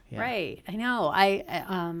 yeah, right. I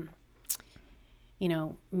know. You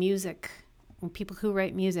know, music, people who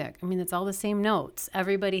write music, I mean, it's all the same notes.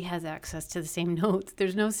 Everybody has access to the same notes.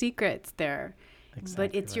 There's no secrets there. Exactly,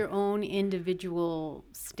 but it's your own individual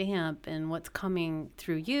stamp and what's coming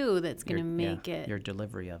through you that's going to make it. Your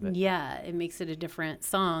delivery of it. Yeah, it makes it a different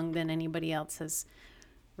song than anybody else has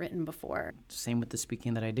written before. Same with the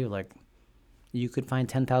speaking that I do. Like, you could find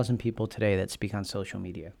 10,000 people today that speak on social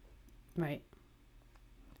media. Right.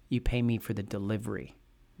 You pay me for the delivery.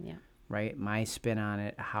 Yeah. Right? My spin on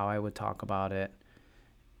it, how I would talk about it,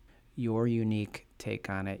 your unique take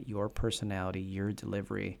on it, your personality, your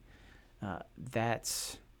delivery,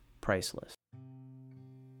 that's priceless.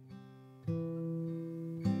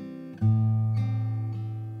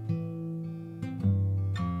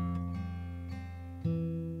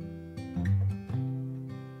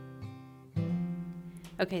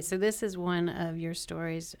 Okay, so this is one of your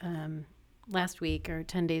stories last week or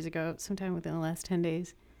 10 days ago, sometime within the last 10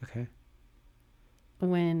 days. Okay.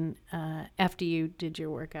 When after you did your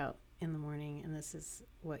workout in the morning, and this is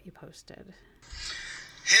what you posted.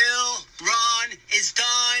 Hill run is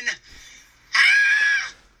done.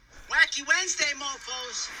 Ah! Wacky Wednesday,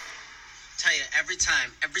 mofos. Tell you, every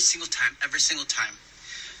single time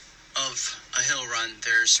of a hill run,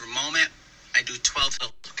 there's a moment. I do 12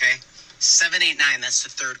 hills, okay? 7, 8, 9, that's the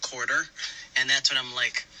third quarter. And that's when I'm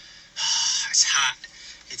like, oh, it's hot.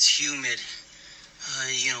 It's humid.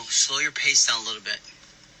 Slow your pace down a little bit.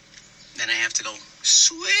 Then I have to go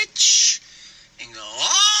switch and go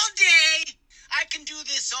all day. I can do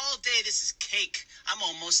this all day. This is cake. I'm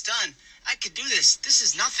almost done. I could do this. This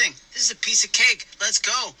is nothing. This is a piece of cake. Let's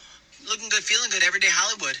go. Looking good, feeling good, everyday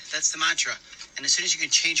Hollywood. That's the mantra. And as soon as you can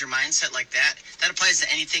change your mindset like that, that applies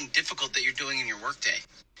to anything difficult that you're doing in your workday.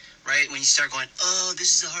 Right? When you start going, oh,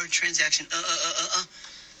 this is a hard transaction.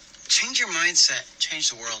 Change your mindset.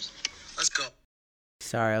 Change the world. Let's go.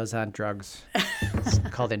 Sorry, I was on drugs. It's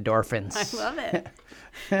called endorphins. I love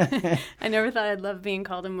it. I never thought I'd love being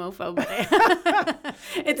called a mofo, but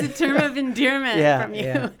it's a term of endearment from you.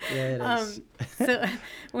 Yeah, it is. So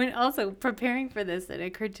when also preparing for this, it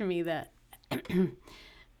occurred to me that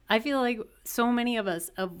I feel like so many of us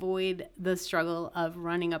avoid the struggle of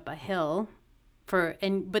running up a hill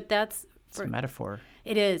but that's it's a metaphor.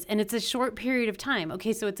 It is. And it's a short period of time.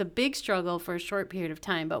 Okay, so it's a big struggle for a short period of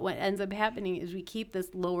time. But what ends up happening is we keep this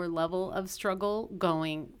lower level of struggle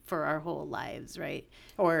going for our whole lives, right?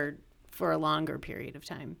 Or for a longer period of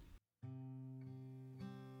time.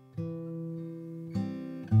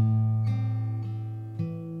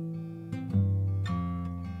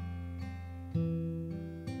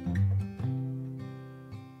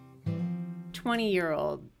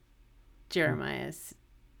 "20-year-old Jeremias,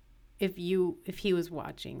 if he was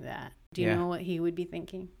watching that, do you know what he would be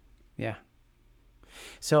thinking?" Yeah.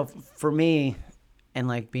 So for me, and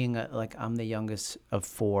like being I'm the youngest of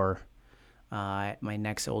 4, my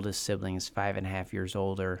next oldest sibling is 5.5 years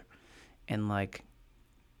older, and like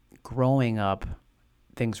growing up,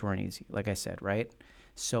 things weren't easy, like I said, right?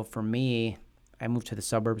 So for me, I moved to the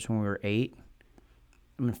suburbs when we were 8.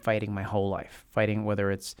 I've been fighting my whole life,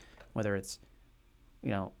 whether it's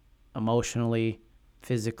emotionally,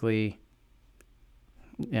 physically,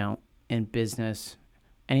 in business,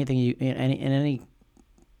 anything in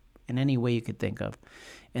any way you could think of.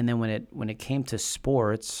 And then when it came to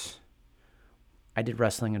sports, I did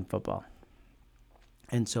wrestling and football.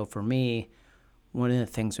 And so for me, one of the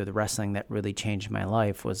things with wrestling that really changed my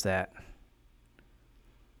life was that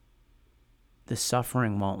the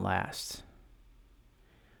suffering won't last.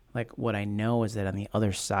 Like, what I know is that on the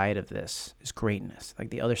other side of this is greatness. Like,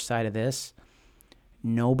 the other side of this,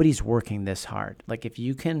 nobody's working this hard. Like, if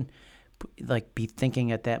you can, like, be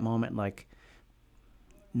thinking at that moment, like,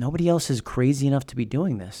 nobody else is crazy enough to be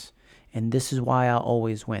doing this. And this is why I'll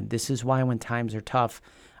always win. This is why when times are tough,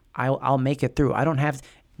 I'll make it through. I don't have,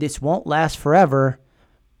 this won't last forever.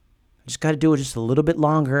 I just got to do it just a little bit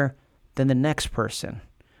longer than the next person,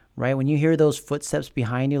 right? When you hear those footsteps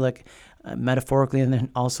behind you, like, metaphorically, and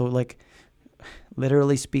then also like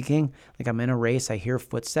literally speaking, like I'm in a race, I hear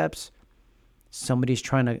footsteps, somebody's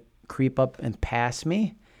trying to creep up and pass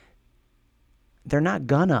me, they're not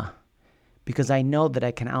gonna, because I know that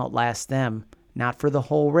I can outlast them, not for the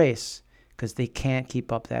whole race, because they can't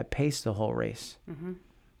keep up that pace the whole race.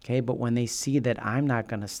 Okay, but when they see that I'm not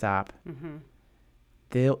gonna stop,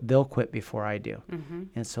 they'll quit before I do.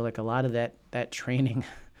 And so like a lot of that training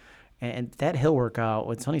and that hill workout,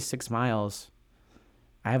 it's only 6 miles.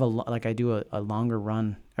 I have I do a longer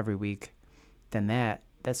run every week than that.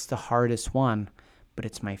 That's the hardest one, but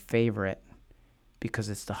it's my favorite because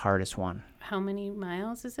it's the hardest one. How many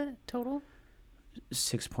miles is it total?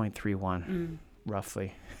 6.31,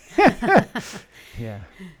 roughly. Yeah.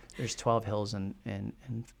 There's 12 hills and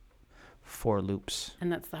 4 loops.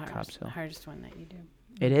 And that's the hardest one that you do.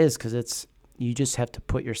 It is, because you just have to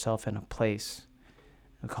put yourself in a place.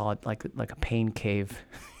 I call it like a pain cave.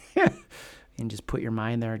 And just put your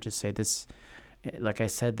mind there and just say this, like I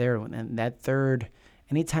said there, and that third,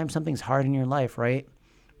 anytime something's hard in your life, right?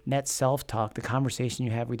 That self-talk, the conversation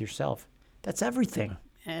you have with yourself, that's everything.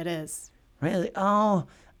 It is. Right? Like, oh,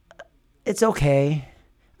 it's okay.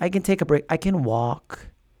 I can take a break. I can walk.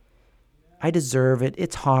 I deserve it.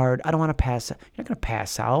 It's hard. I don't want to pass out. You're not going to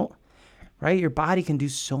pass out, right? Your body can do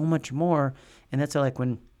so much more. And that's like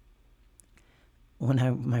when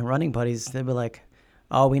my running buddies, they'll be like,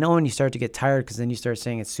 oh, we know when you start to get tired, because then you start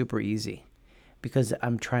saying it's super easy. Because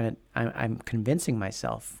I'm I'm convincing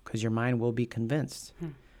myself, because your mind will be convinced,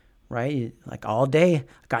 right? Like all day, I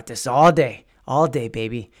got this all day,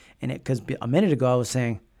 baby. And because a minute ago I was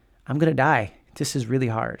saying, I'm going to die. This is really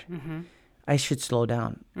hard. I should slow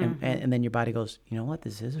down. And then your body goes, you know what?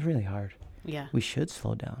 This is really hard. Yeah. We should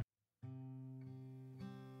slow down.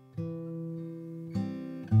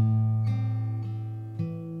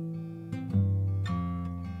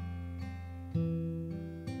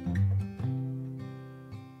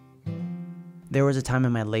 There was a time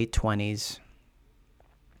in my late 20s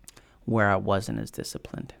where I wasn't as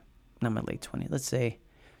disciplined. Not my late 20s. Let's say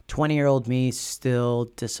 20-year-old me, still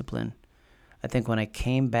disciplined. I think when I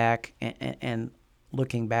came back and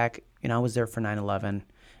looking back, I was there for 9/11,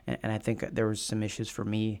 and I think there was some issues for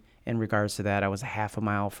me in regards to that. I was a half a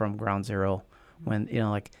mile from ground zero when,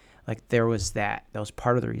 like there was that. That was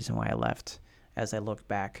part of the reason why I left as I looked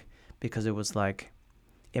back, because it was like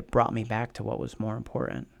it brought me back to what was more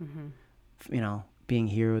important. Being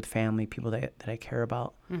here with family, people that I care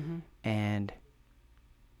about. And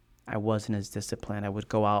I wasn't as disciplined. I would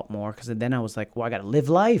go out more, because then I was like, well, I got to live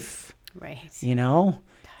life. Right.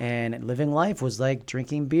 And living life was like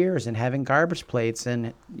drinking beers and having garbage plates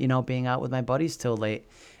and, being out with my buddies till late.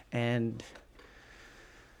 And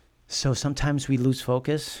so sometimes we lose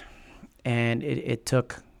focus, and it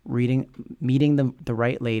took meeting the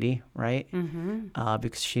right lady, right?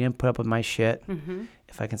 Because she didn't put up with my shit.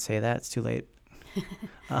 If I can say that, it's too late.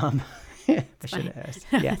 I should have asked.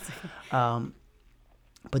 Yeah.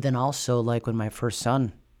 But then also, like when my first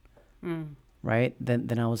son, right?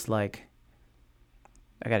 Then I was like,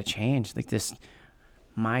 I got to change. Like this,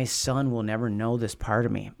 my son will never know this part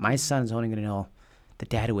of me. My son's only going to know the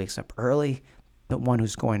dad who wakes up early, the one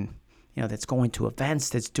who's going, that's going to events,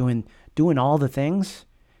 that's doing all the things,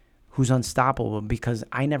 who's unstoppable, because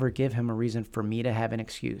I never give him a reason for me to have an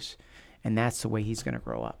excuse. And that's the way he's going to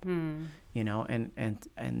grow up, and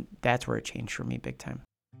that's where it changed for me big time.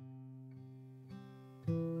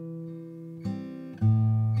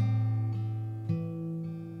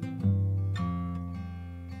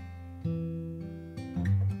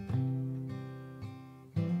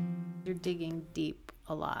 You're digging deep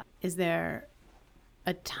a lot. Is there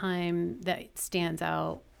a time that stands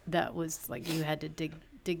out that was like you had to dig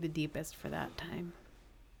the deepest for that time?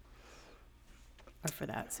 Or for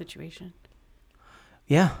that situation?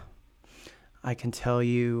 Yeah. I can tell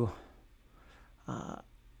you,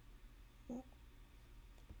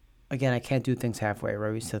 again, I can't do things halfway,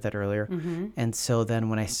 right? We said that earlier. And so then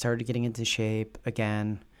when I started getting into shape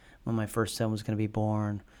again, when my first son was going to be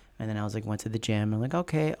born, and then I was like, went to the gym, and like,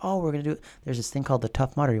 okay, we're going to do it. There's this thing called the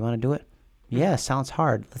Tough Mudder. You want to do it? Yeah, sounds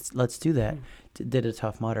hard. Let's do that. Did a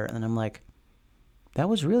Tough Mudder. And I'm like, that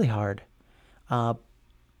was really hard.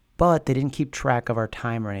 But they didn't keep track of our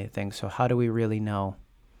time or anything. So how do we really know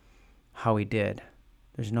how we did?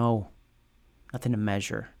 There's nothing to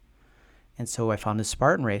measure. And so I found this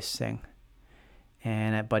Spartan race thing.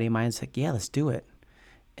 And a buddy of mine's like, yeah, let's do it.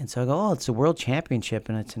 And so I go, it's a world championship,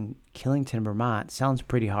 and it's in Killington, Vermont. Sounds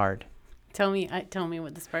pretty hard. Tell me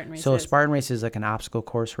what the Spartan race is. So a Spartan race is like an obstacle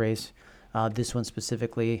course race. This one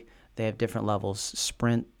specifically, they have different levels: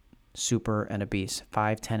 sprint, super, and a beast,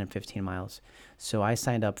 5, 10, and 15 miles. So I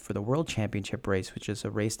signed up for the World Championship race, which is a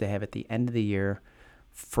race they have at the end of the year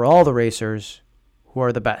for all the racers who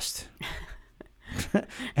are the best.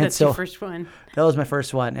 That's your first one. That was my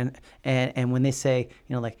first one. And when they say,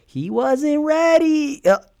 like, he wasn't ready,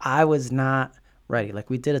 I was not ready. Like,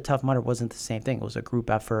 we did a Tough Mudder. It wasn't the same thing. It was a group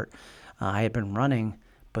effort. I had been running,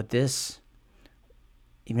 but this,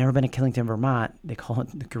 you've never been to Killington, Vermont. They call it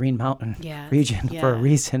the Green Mountain region for a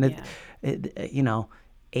reason. It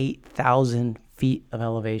 8,000 feet of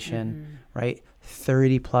elevation, right?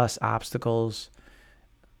 30 plus obstacles.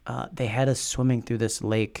 They had us swimming through this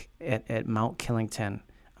lake at Mount Killington.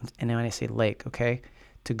 And when I say lake, okay,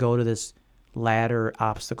 to go to this ladder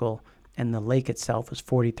obstacle, and the lake itself was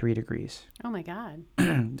 43 degrees. Oh, my God.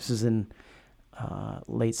 This is in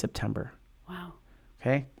late September. Wow.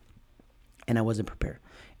 Okay? And I wasn't prepared.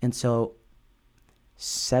 And so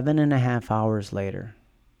 7.5 hours later,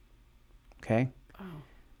 okay? Oh.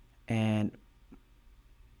 And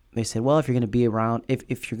they said, well, if you're going to be around,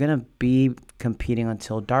 if you're going to be competing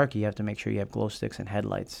until dark, you have to make sure you have glow sticks and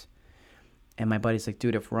headlights. And my buddy's like,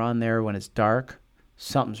 dude, if we're on there when it's dark,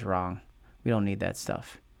 something's wrong. We don't need that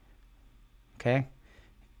stuff. Okay?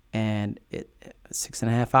 And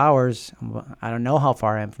 6.5 hours, I don't know how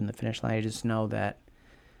far I am from the finish line. I just know that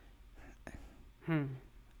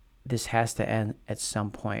this has to end at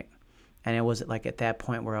some point. And it was like at that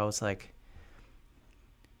point where I was like,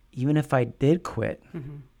 even if I did quit,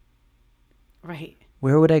 right,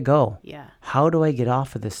 where would I go? Yeah. How do I get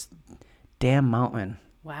off of this damn mountain?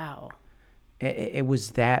 Wow. It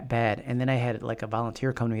was that bad. And then I had like a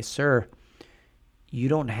volunteer come to me, sir, you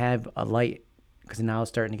don't have a light, because now it's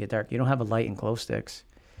starting to get dark. You don't have a light and glow sticks.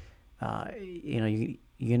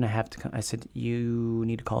 You're going to have to come. I said, you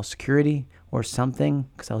need to call security or something,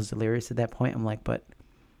 because I was delirious at that point. I'm like, but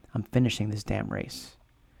I'm finishing this damn race.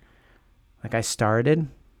 Like, I started,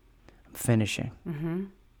 I'm finishing.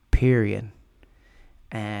 Period.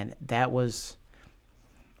 And that was,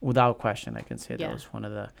 without question, I can say that was one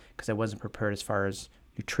of the, because I wasn't prepared as far as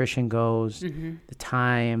nutrition goes, the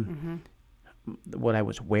time, what I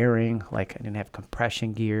was wearing. Like, I didn't have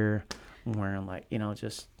compression gear. I'm wearing, like,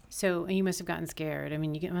 just. So you must have gotten scared. I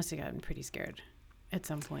mean, you must have gotten pretty scared at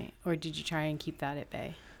some point. Or did you try and keep that at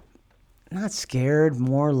bay? Not scared,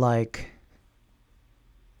 more like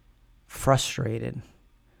frustrated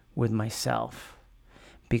with myself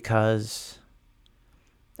because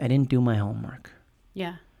I didn't do my homework.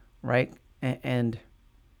 Yeah. Right? And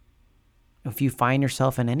if you find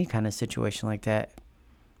yourself in any kind of situation like that,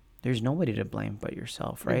 there's nobody to blame but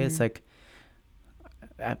yourself, right? It's like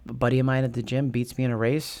a buddy of mine at the gym beats me in a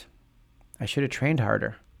race. I should have trained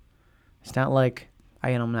harder. It's not like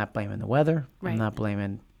I'm not blaming the weather. Right. I'm not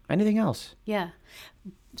blaming anything else. Yeah.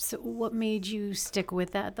 So what made you stick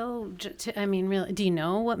with that, though? Really, do you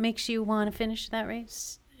know what makes you want to finish that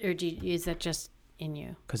race? Or is that just in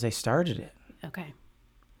you? Because I started it. Okay.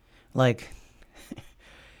 Like,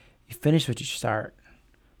 you finish what you start.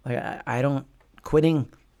 Like, I don't, quitting,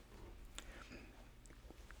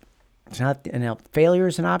 it's not, failure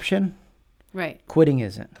is an option. Right. Quitting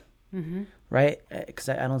isn't. Right? Because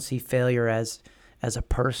I don't see failure as a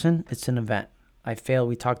person. It's an event. I failed.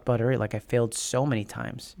 We talked about it earlier. Like, I failed so many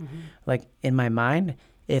times. Like, in my mind,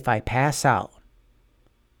 if I pass out,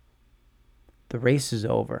 the race is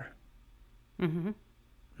over. I'm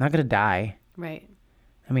not going to die. Right.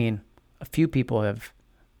 I mean, a few people have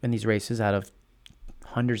in these races out of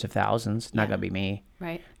hundreds of thousands. Not going to be me.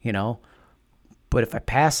 Right. But if I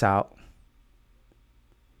pass out,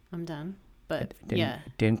 I'm done. But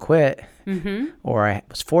didn't quit, or I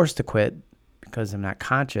was forced to quit because I'm not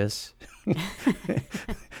conscious.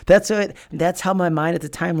 That's how my mind at the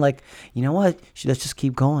time, like, you know what? Let's just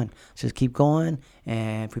keep going. Let's just keep going.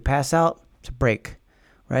 And if we pass out, it's a break,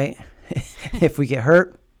 right? If we get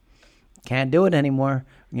hurt, can't do it anymore.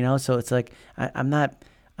 So it's like I'm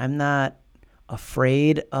not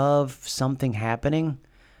afraid of something happening.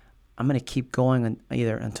 I'm going to keep going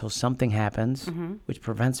either until something happens, which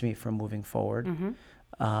prevents me from moving forward,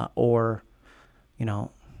 or,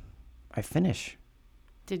 I finish.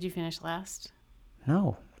 Did you finish last?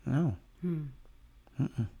 No.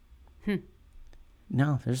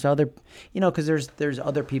 No, there's other, because there's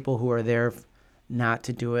other people who are there not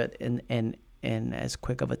to do it in as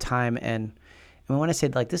quick of a time. And when I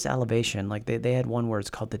said, like, this elevation, like they had one word, it's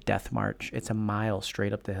called the Death March. It's a mile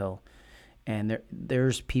straight up the hill. And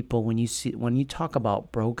there's people, when you talk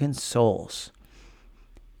about broken souls,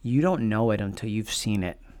 you don't know it until you've seen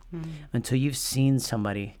it, until you've seen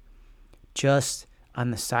somebody just on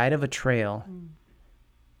the side of a trail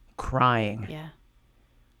crying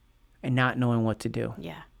and not knowing what to do.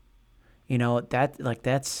 Yeah. That's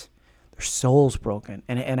their soul's broken.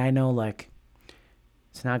 And I know, like,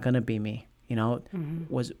 it's not going to be me. You know,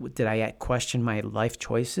 did I question my life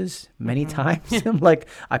choices many times? I'm like,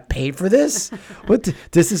 I paid for this.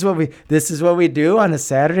 This is what we do on a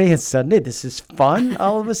Saturday and Sunday. This is fun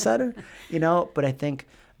all of a sudden, you know. But I think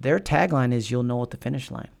their tagline is, "You'll know at the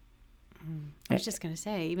finish line." I was just gonna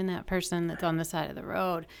say, even that person that's on the side of the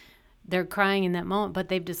road, they're crying in that moment, but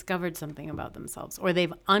they've discovered something about themselves, or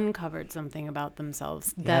they've uncovered something about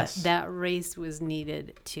themselves that race was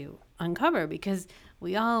needed to uncover, because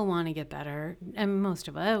we all want to get better, and most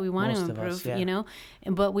of us, we want to improve, you know,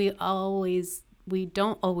 but we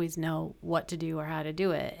don't always know what to do or how to do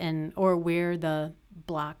it, and or where the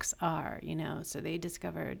blocks are, you know. So they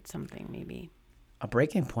discovered something, maybe a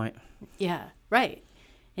breaking point. Yeah, right.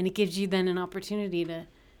 And it gives you then an opportunity to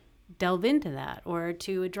delve into that or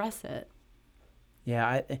to address it.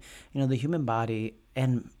 Yeah, the human body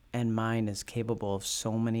and mind is capable of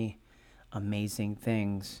so many amazing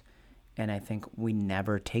things, and I think we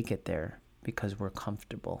never take it there because we're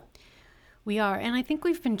comfortable. We are, and I think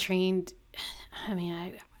we've been trained. I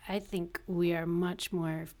mean, I think we are much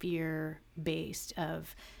more fear-based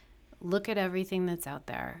of look at everything that's out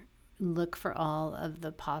there, look for all of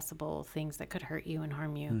the possible things that could hurt you and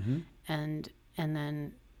harm you, and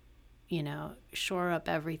then, you know, shore up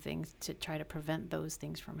everything to try to prevent those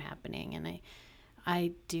things from happening. And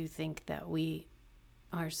I do think that we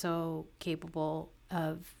are so capable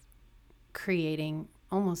of creating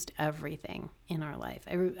almost everything in our life.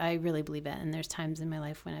 I really believe it. And there's times in my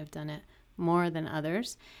life when I've done it more than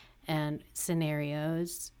others, and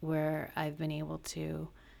scenarios where I've been able to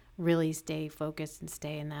really stay focused and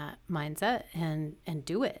stay in that mindset and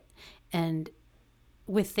do it. And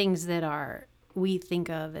with things that we think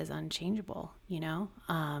of as unchangeable, you know?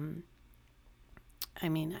 I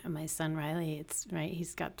mean, my son Riley, it's right,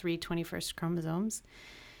 he's got 3 21st chromosomes,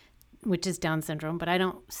 which is Down syndrome, but I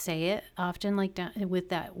don't say it often like that, with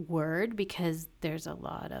that word, because there's a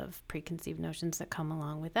lot of preconceived notions that come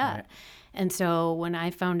along with that. Right. And so when I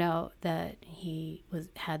found out that he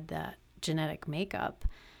had that genetic makeup,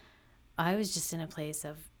 I was just in a place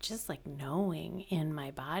of just like knowing in my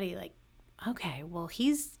body, like, okay, well,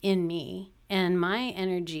 he's in me and my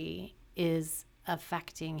energy is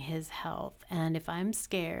affecting his health. And if I'm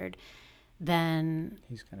scared, then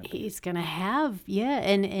he's gonna have,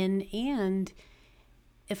 and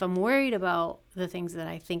if I'm worried about the things that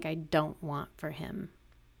I think I don't want for him,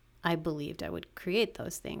 I believed I would create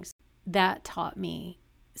those things. That taught me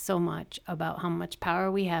so much about how much power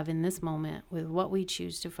we have in this moment with what we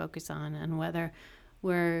choose to focus on, and whether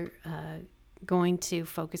we're going to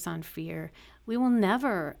focus on fear. We will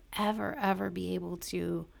never, ever, ever be able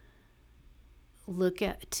to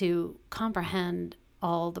comprehend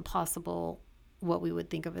all the possible, what we would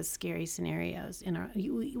think of as scary scenarios in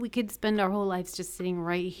we could spend our whole lives just sitting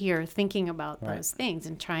right here thinking about those things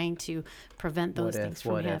and trying to prevent those things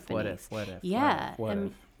from happening. What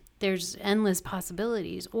if? There's endless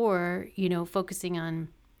possibilities, or, you know, focusing on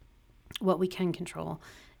what we can control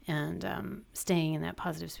and staying in that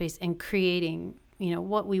positive space and creating, you know,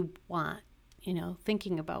 what we want, you know,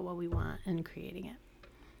 thinking about what we want and creating it.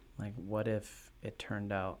 Like, what if it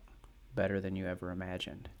turned out better than you ever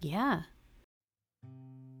imagined? Yeah.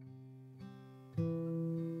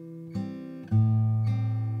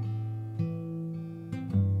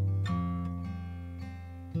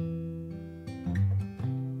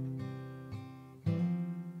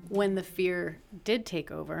 When the fear did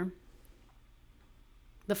take over,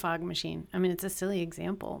 the fog machine, I mean, it's a silly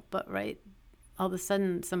example, but right, all of a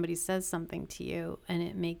sudden somebody says something to you and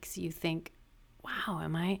it makes you think, wow,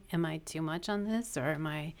 am I too much on this? Or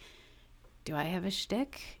do I have a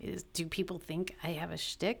shtick? Do people think I have a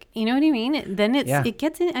shtick? You know what I mean? It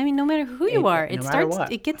gets in. I mean, no matter who you are,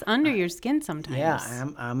 it gets under your skin sometimes. Yeah,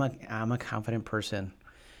 I'm a confident person,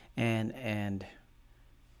 and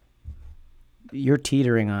you're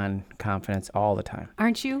teetering on confidence all the time,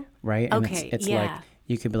 aren't you? Right? And it's like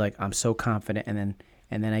you could be like, I'm so confident, and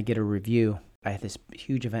then I get a review. I had this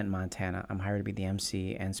huge event in Montana. I'm hired to be the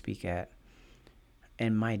MC and speak at,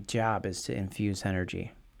 and my job is to infuse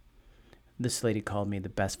energy. This lady called me the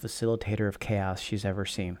best facilitator of chaos she's ever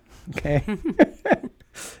seen. Okay.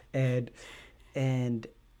 and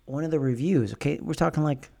one of the reviews, okay, we're talking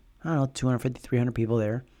like, I don't know, 250, 300 people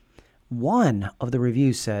there. One of the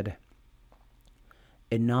reviews said,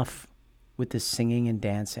 enough with the singing and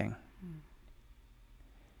dancing.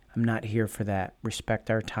 I'm not here for that. Respect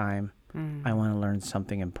our time. I want to learn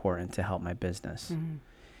something important to help my business.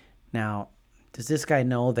 Now, does this guy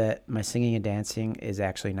know that my singing and dancing is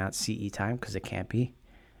actually not CE time because it can't be?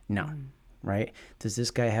 No, right? Does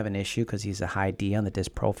this guy have an issue because he's a high D on the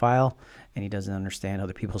DISC profile and he doesn't understand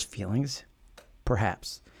other people's feelings?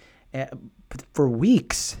 Perhaps. But for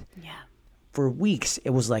weeks, it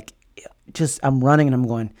was like, just I'm running and I'm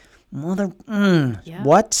going,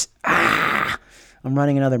 what? I'm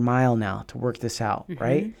running another mile now to work this out,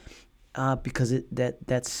 right? Because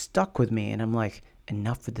that stuck with me, and I'm like,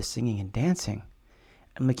 enough with the singing and dancing.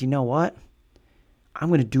 I'm like, you know what? I'm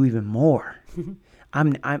going to do even more.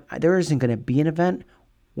 There isn't going to be an event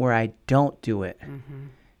where I don't do it,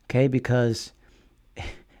 okay? Because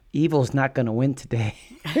evil's not going to win today.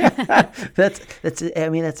 That's. I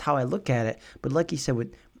mean, that's how I look at it. But like you said,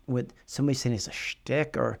 with somebody saying it's a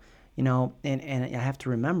shtick, or and I have to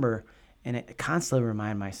remember, and I constantly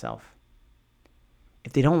remind myself,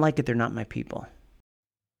 if they don't like it, they're not my people.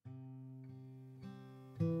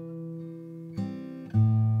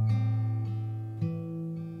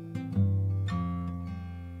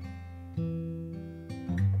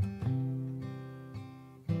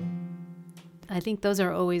 I think those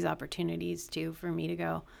are always opportunities too for me to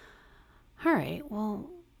go, all right, well,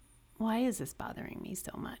 why is this bothering me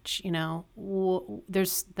so much? Then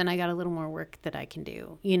I got a little more work that I can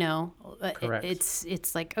do, Correct.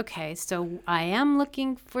 It's like, okay, so I am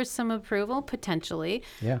looking for some approval potentially,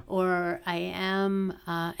 or I am,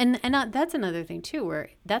 and that's another thing too, where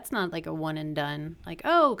that's not like a one and done, like,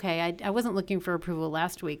 oh, okay, I wasn't looking for approval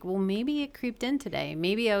last week. Well, maybe it creeped in today.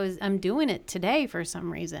 Maybe I'm doing it today for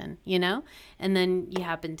some reason, and then you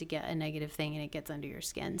happen to get a negative thing and it gets under your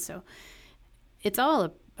skin. So it's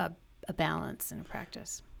all a balance and a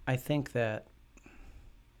practice. I think that,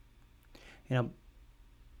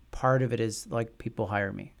 part of it is like people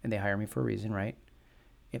hire me, and they hire me for a reason, right?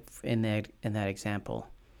 If in that example.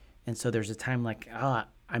 And so there's a time like,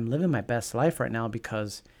 I'm living my best life right now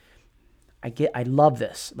because I love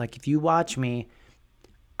this. Like, if you watch me,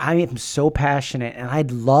 I am so passionate and I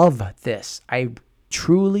love this. I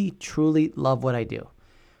truly, truly love what I do.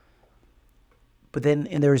 But then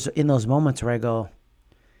there's in those moments where I go,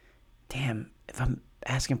 damn, if I'm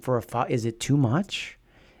asking for is it too much?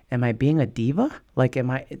 Am I being a diva? Like,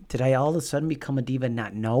 did I all of a sudden become a diva and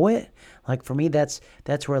not know it? Like, for me, that's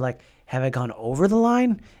where, like, have I gone over the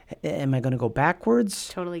line? Am I going to go backwards?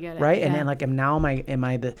 Totally get it. Right? Yeah. And then, like, am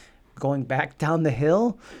I going back down the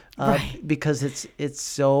hill? Right. Because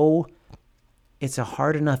it's a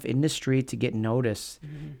hard enough industry to get noticed,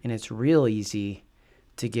 and it's real easy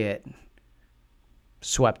to get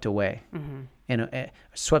swept away. And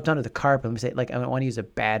swept under the carpet. Let me say, like, I want to use a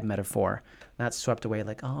bad metaphor, not swept away,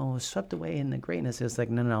 like, oh, swept away in the greatness. It's like,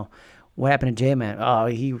 no. What happened to JMAN? Oh,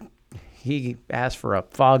 he asked for a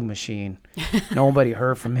fog machine. Nobody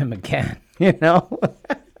heard from him again, And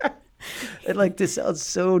like, this sounds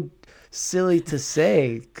so silly to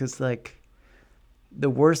say, because, like, the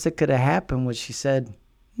worst that could have happened was she said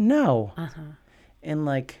no. And,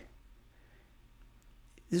 like,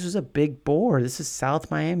 this was a big bore. This is South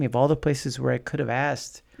Miami. Of all the places where I could have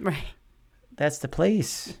asked, Right. That's the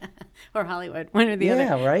place. Or Hollywood, one or the other.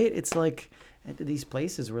 Yeah, right? It's like these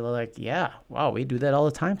places where they're like, yeah, wow, we do that all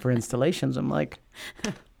the time for installations. I'm like,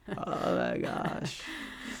 oh my gosh.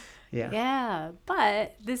 Yeah. Yeah,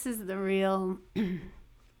 but this is the real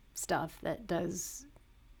stuff that does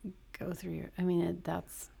go through your,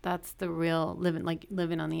 that's the real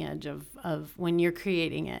living on the edge of when you're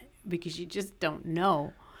creating it, because you just don't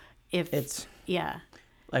know if it's,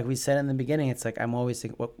 like we said in the beginning, it's like, I'm always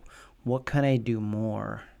thinking, what can I do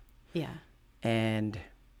more? Yeah. And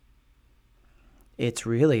it's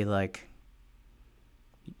really like,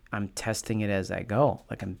 I'm testing it as I go.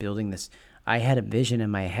 Like, I'm building this. I had a vision in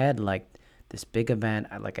my head, like this big event.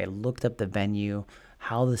 I looked up the venue,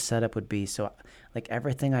 how the setup would be. So, like,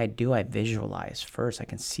 everything I do, I visualize first. I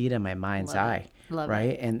can see it in my mind's eye,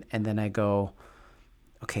 right? And then I go,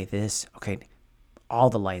 okay, all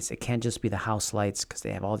the lights. It can't just be the house lights, because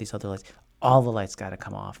they have all these other lights. All the lights got to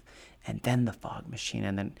come off. And then the fog machine.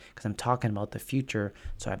 And then, because I'm talking about the future,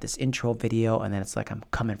 so I have this intro video, and then it's like I'm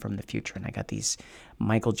coming from the future. And I got these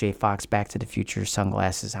Michael J. Fox Back to the Future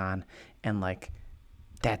sunglasses on. And, like,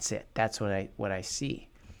 that's it. That's what I see.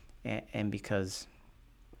 And because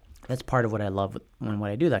that's part of what I love when what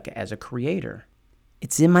I do, like, as a creator.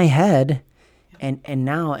 It's in my head. And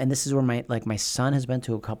now, and this is where my son has been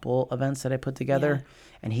to a couple events that I put together,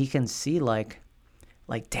 and he can see, like,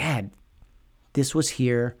 Dad, this was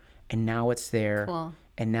here, and now it's there. Cool.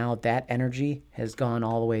 And now that energy has gone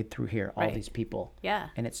all the way through here, all these people. Yeah.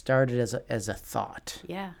 And it started as a thought.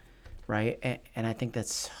 Yeah. Right? And I think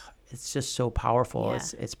it's just so powerful. Yeah.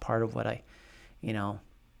 It's part of what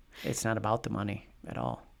it's not about the money at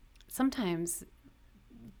all. Sometimes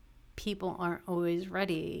people aren't always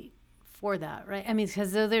ready for that, right? I mean,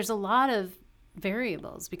 because there's a lot of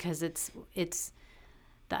variables, because it's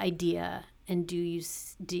the idea, and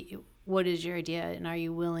what is your idea, and are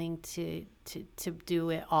you willing to do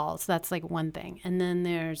it all? So that's like one thing. And then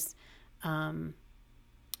there's, can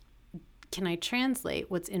I translate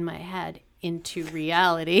what's in my head into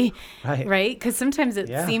reality? Right? Because sometimes it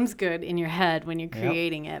seems good in your head when you're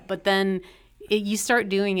creating it, but then you start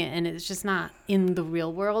doing it and it's just not in the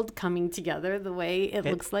real world coming together the way it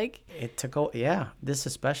looks like. It took, this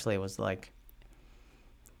especially was like,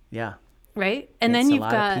 right? And then you've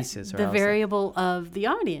got pieces, the variable of the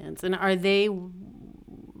audience. And are they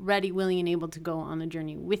ready, willing, and able to go on the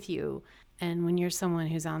journey with you? And when you're someone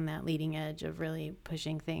who's on that leading edge of really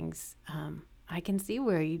pushing things, I can see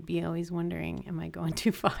where you'd be always wondering, am I going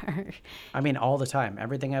too far? I mean, all the time,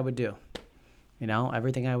 everything I would do,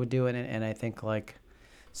 everything I would do. And I think like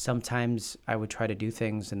sometimes I would try to do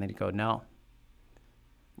things and they'd go, no,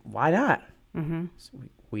 why not? Mm-hmm. So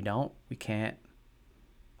we don't, we can't.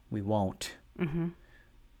 We won't. Mm-hmm.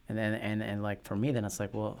 And then, and like for me, then it's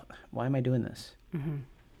like, well, why am I doing this? Mm-hmm.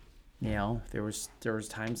 There was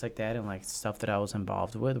times like that and like stuff that I was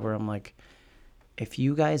involved with where I'm like, if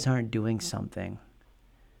you guys aren't doing something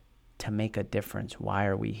to make a difference, why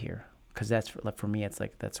are we here? Because that's for me, it's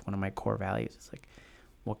like, that's one of my core values. It's like,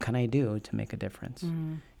 what can I do to make a difference?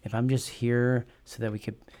 Mm-hmm. If I'm just here so that we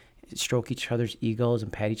could stroke each other's egos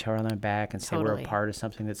and pat each other on the back and say we're a part of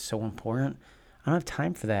something that's so important, I don't have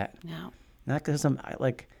time for that. No. Not because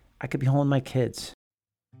I could be home with my kids.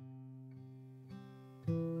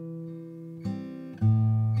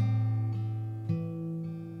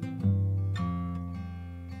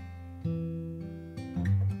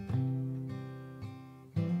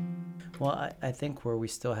 Well, I think where we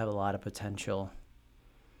still have a lot of potential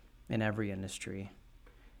in every industry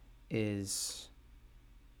is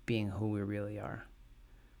being who we really are.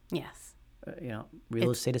 Yes.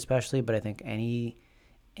 Real estate especially, but I think any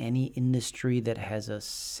industry that has a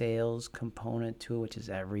sales component to it, which is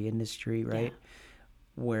every industry, right?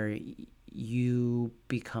 Yeah. Where you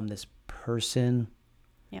become this person,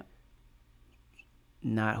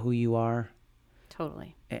 not who you are.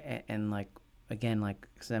 Totally. And like, again, like,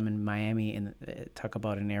 because I'm in Miami and talk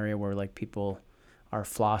about an area where like people are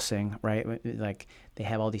flossing, right? Like they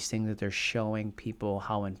have all these things that they're showing people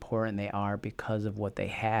how important they are because of what they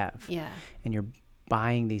have. Yeah. And you're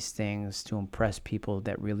buying these things to impress people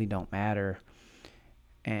that really don't matter.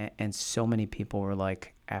 And so many people were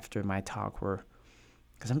like, after my talk,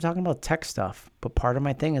 because I'm talking about tech stuff, but part of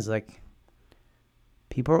my thing is like,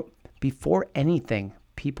 people, before anything,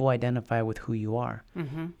 people identify with who you are.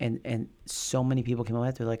 Mm-hmm. And so many people came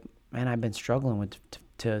out, they're like, man, I've been struggling with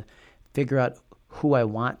to figure out who I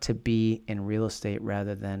want to be in real estate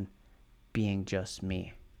rather than being just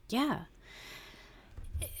me. Yeah.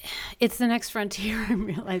 It's the next frontier, I'm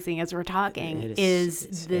realizing as we're talking,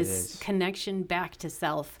 is this connection back to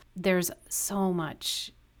self. There's so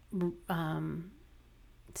much,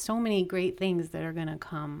 so many great things that are going to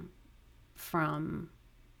come from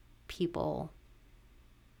people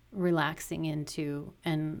relaxing into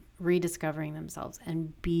and rediscovering themselves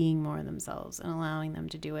and being more themselves and allowing them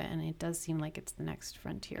to do it. And it does seem like it's the next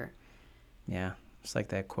frontier. Yeah. It's like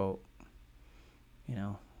that quote,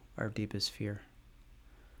 our deepest fear.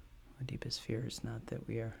 Our deepest fear is not that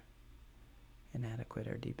we are inadequate.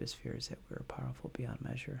 Our deepest fear is that we are powerful beyond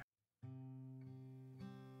measure.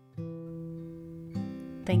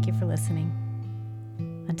 Thank you for listening.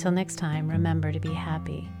 Until next time, remember to be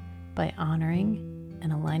happy by honoring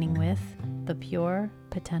and aligning with the pure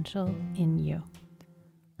potential in you.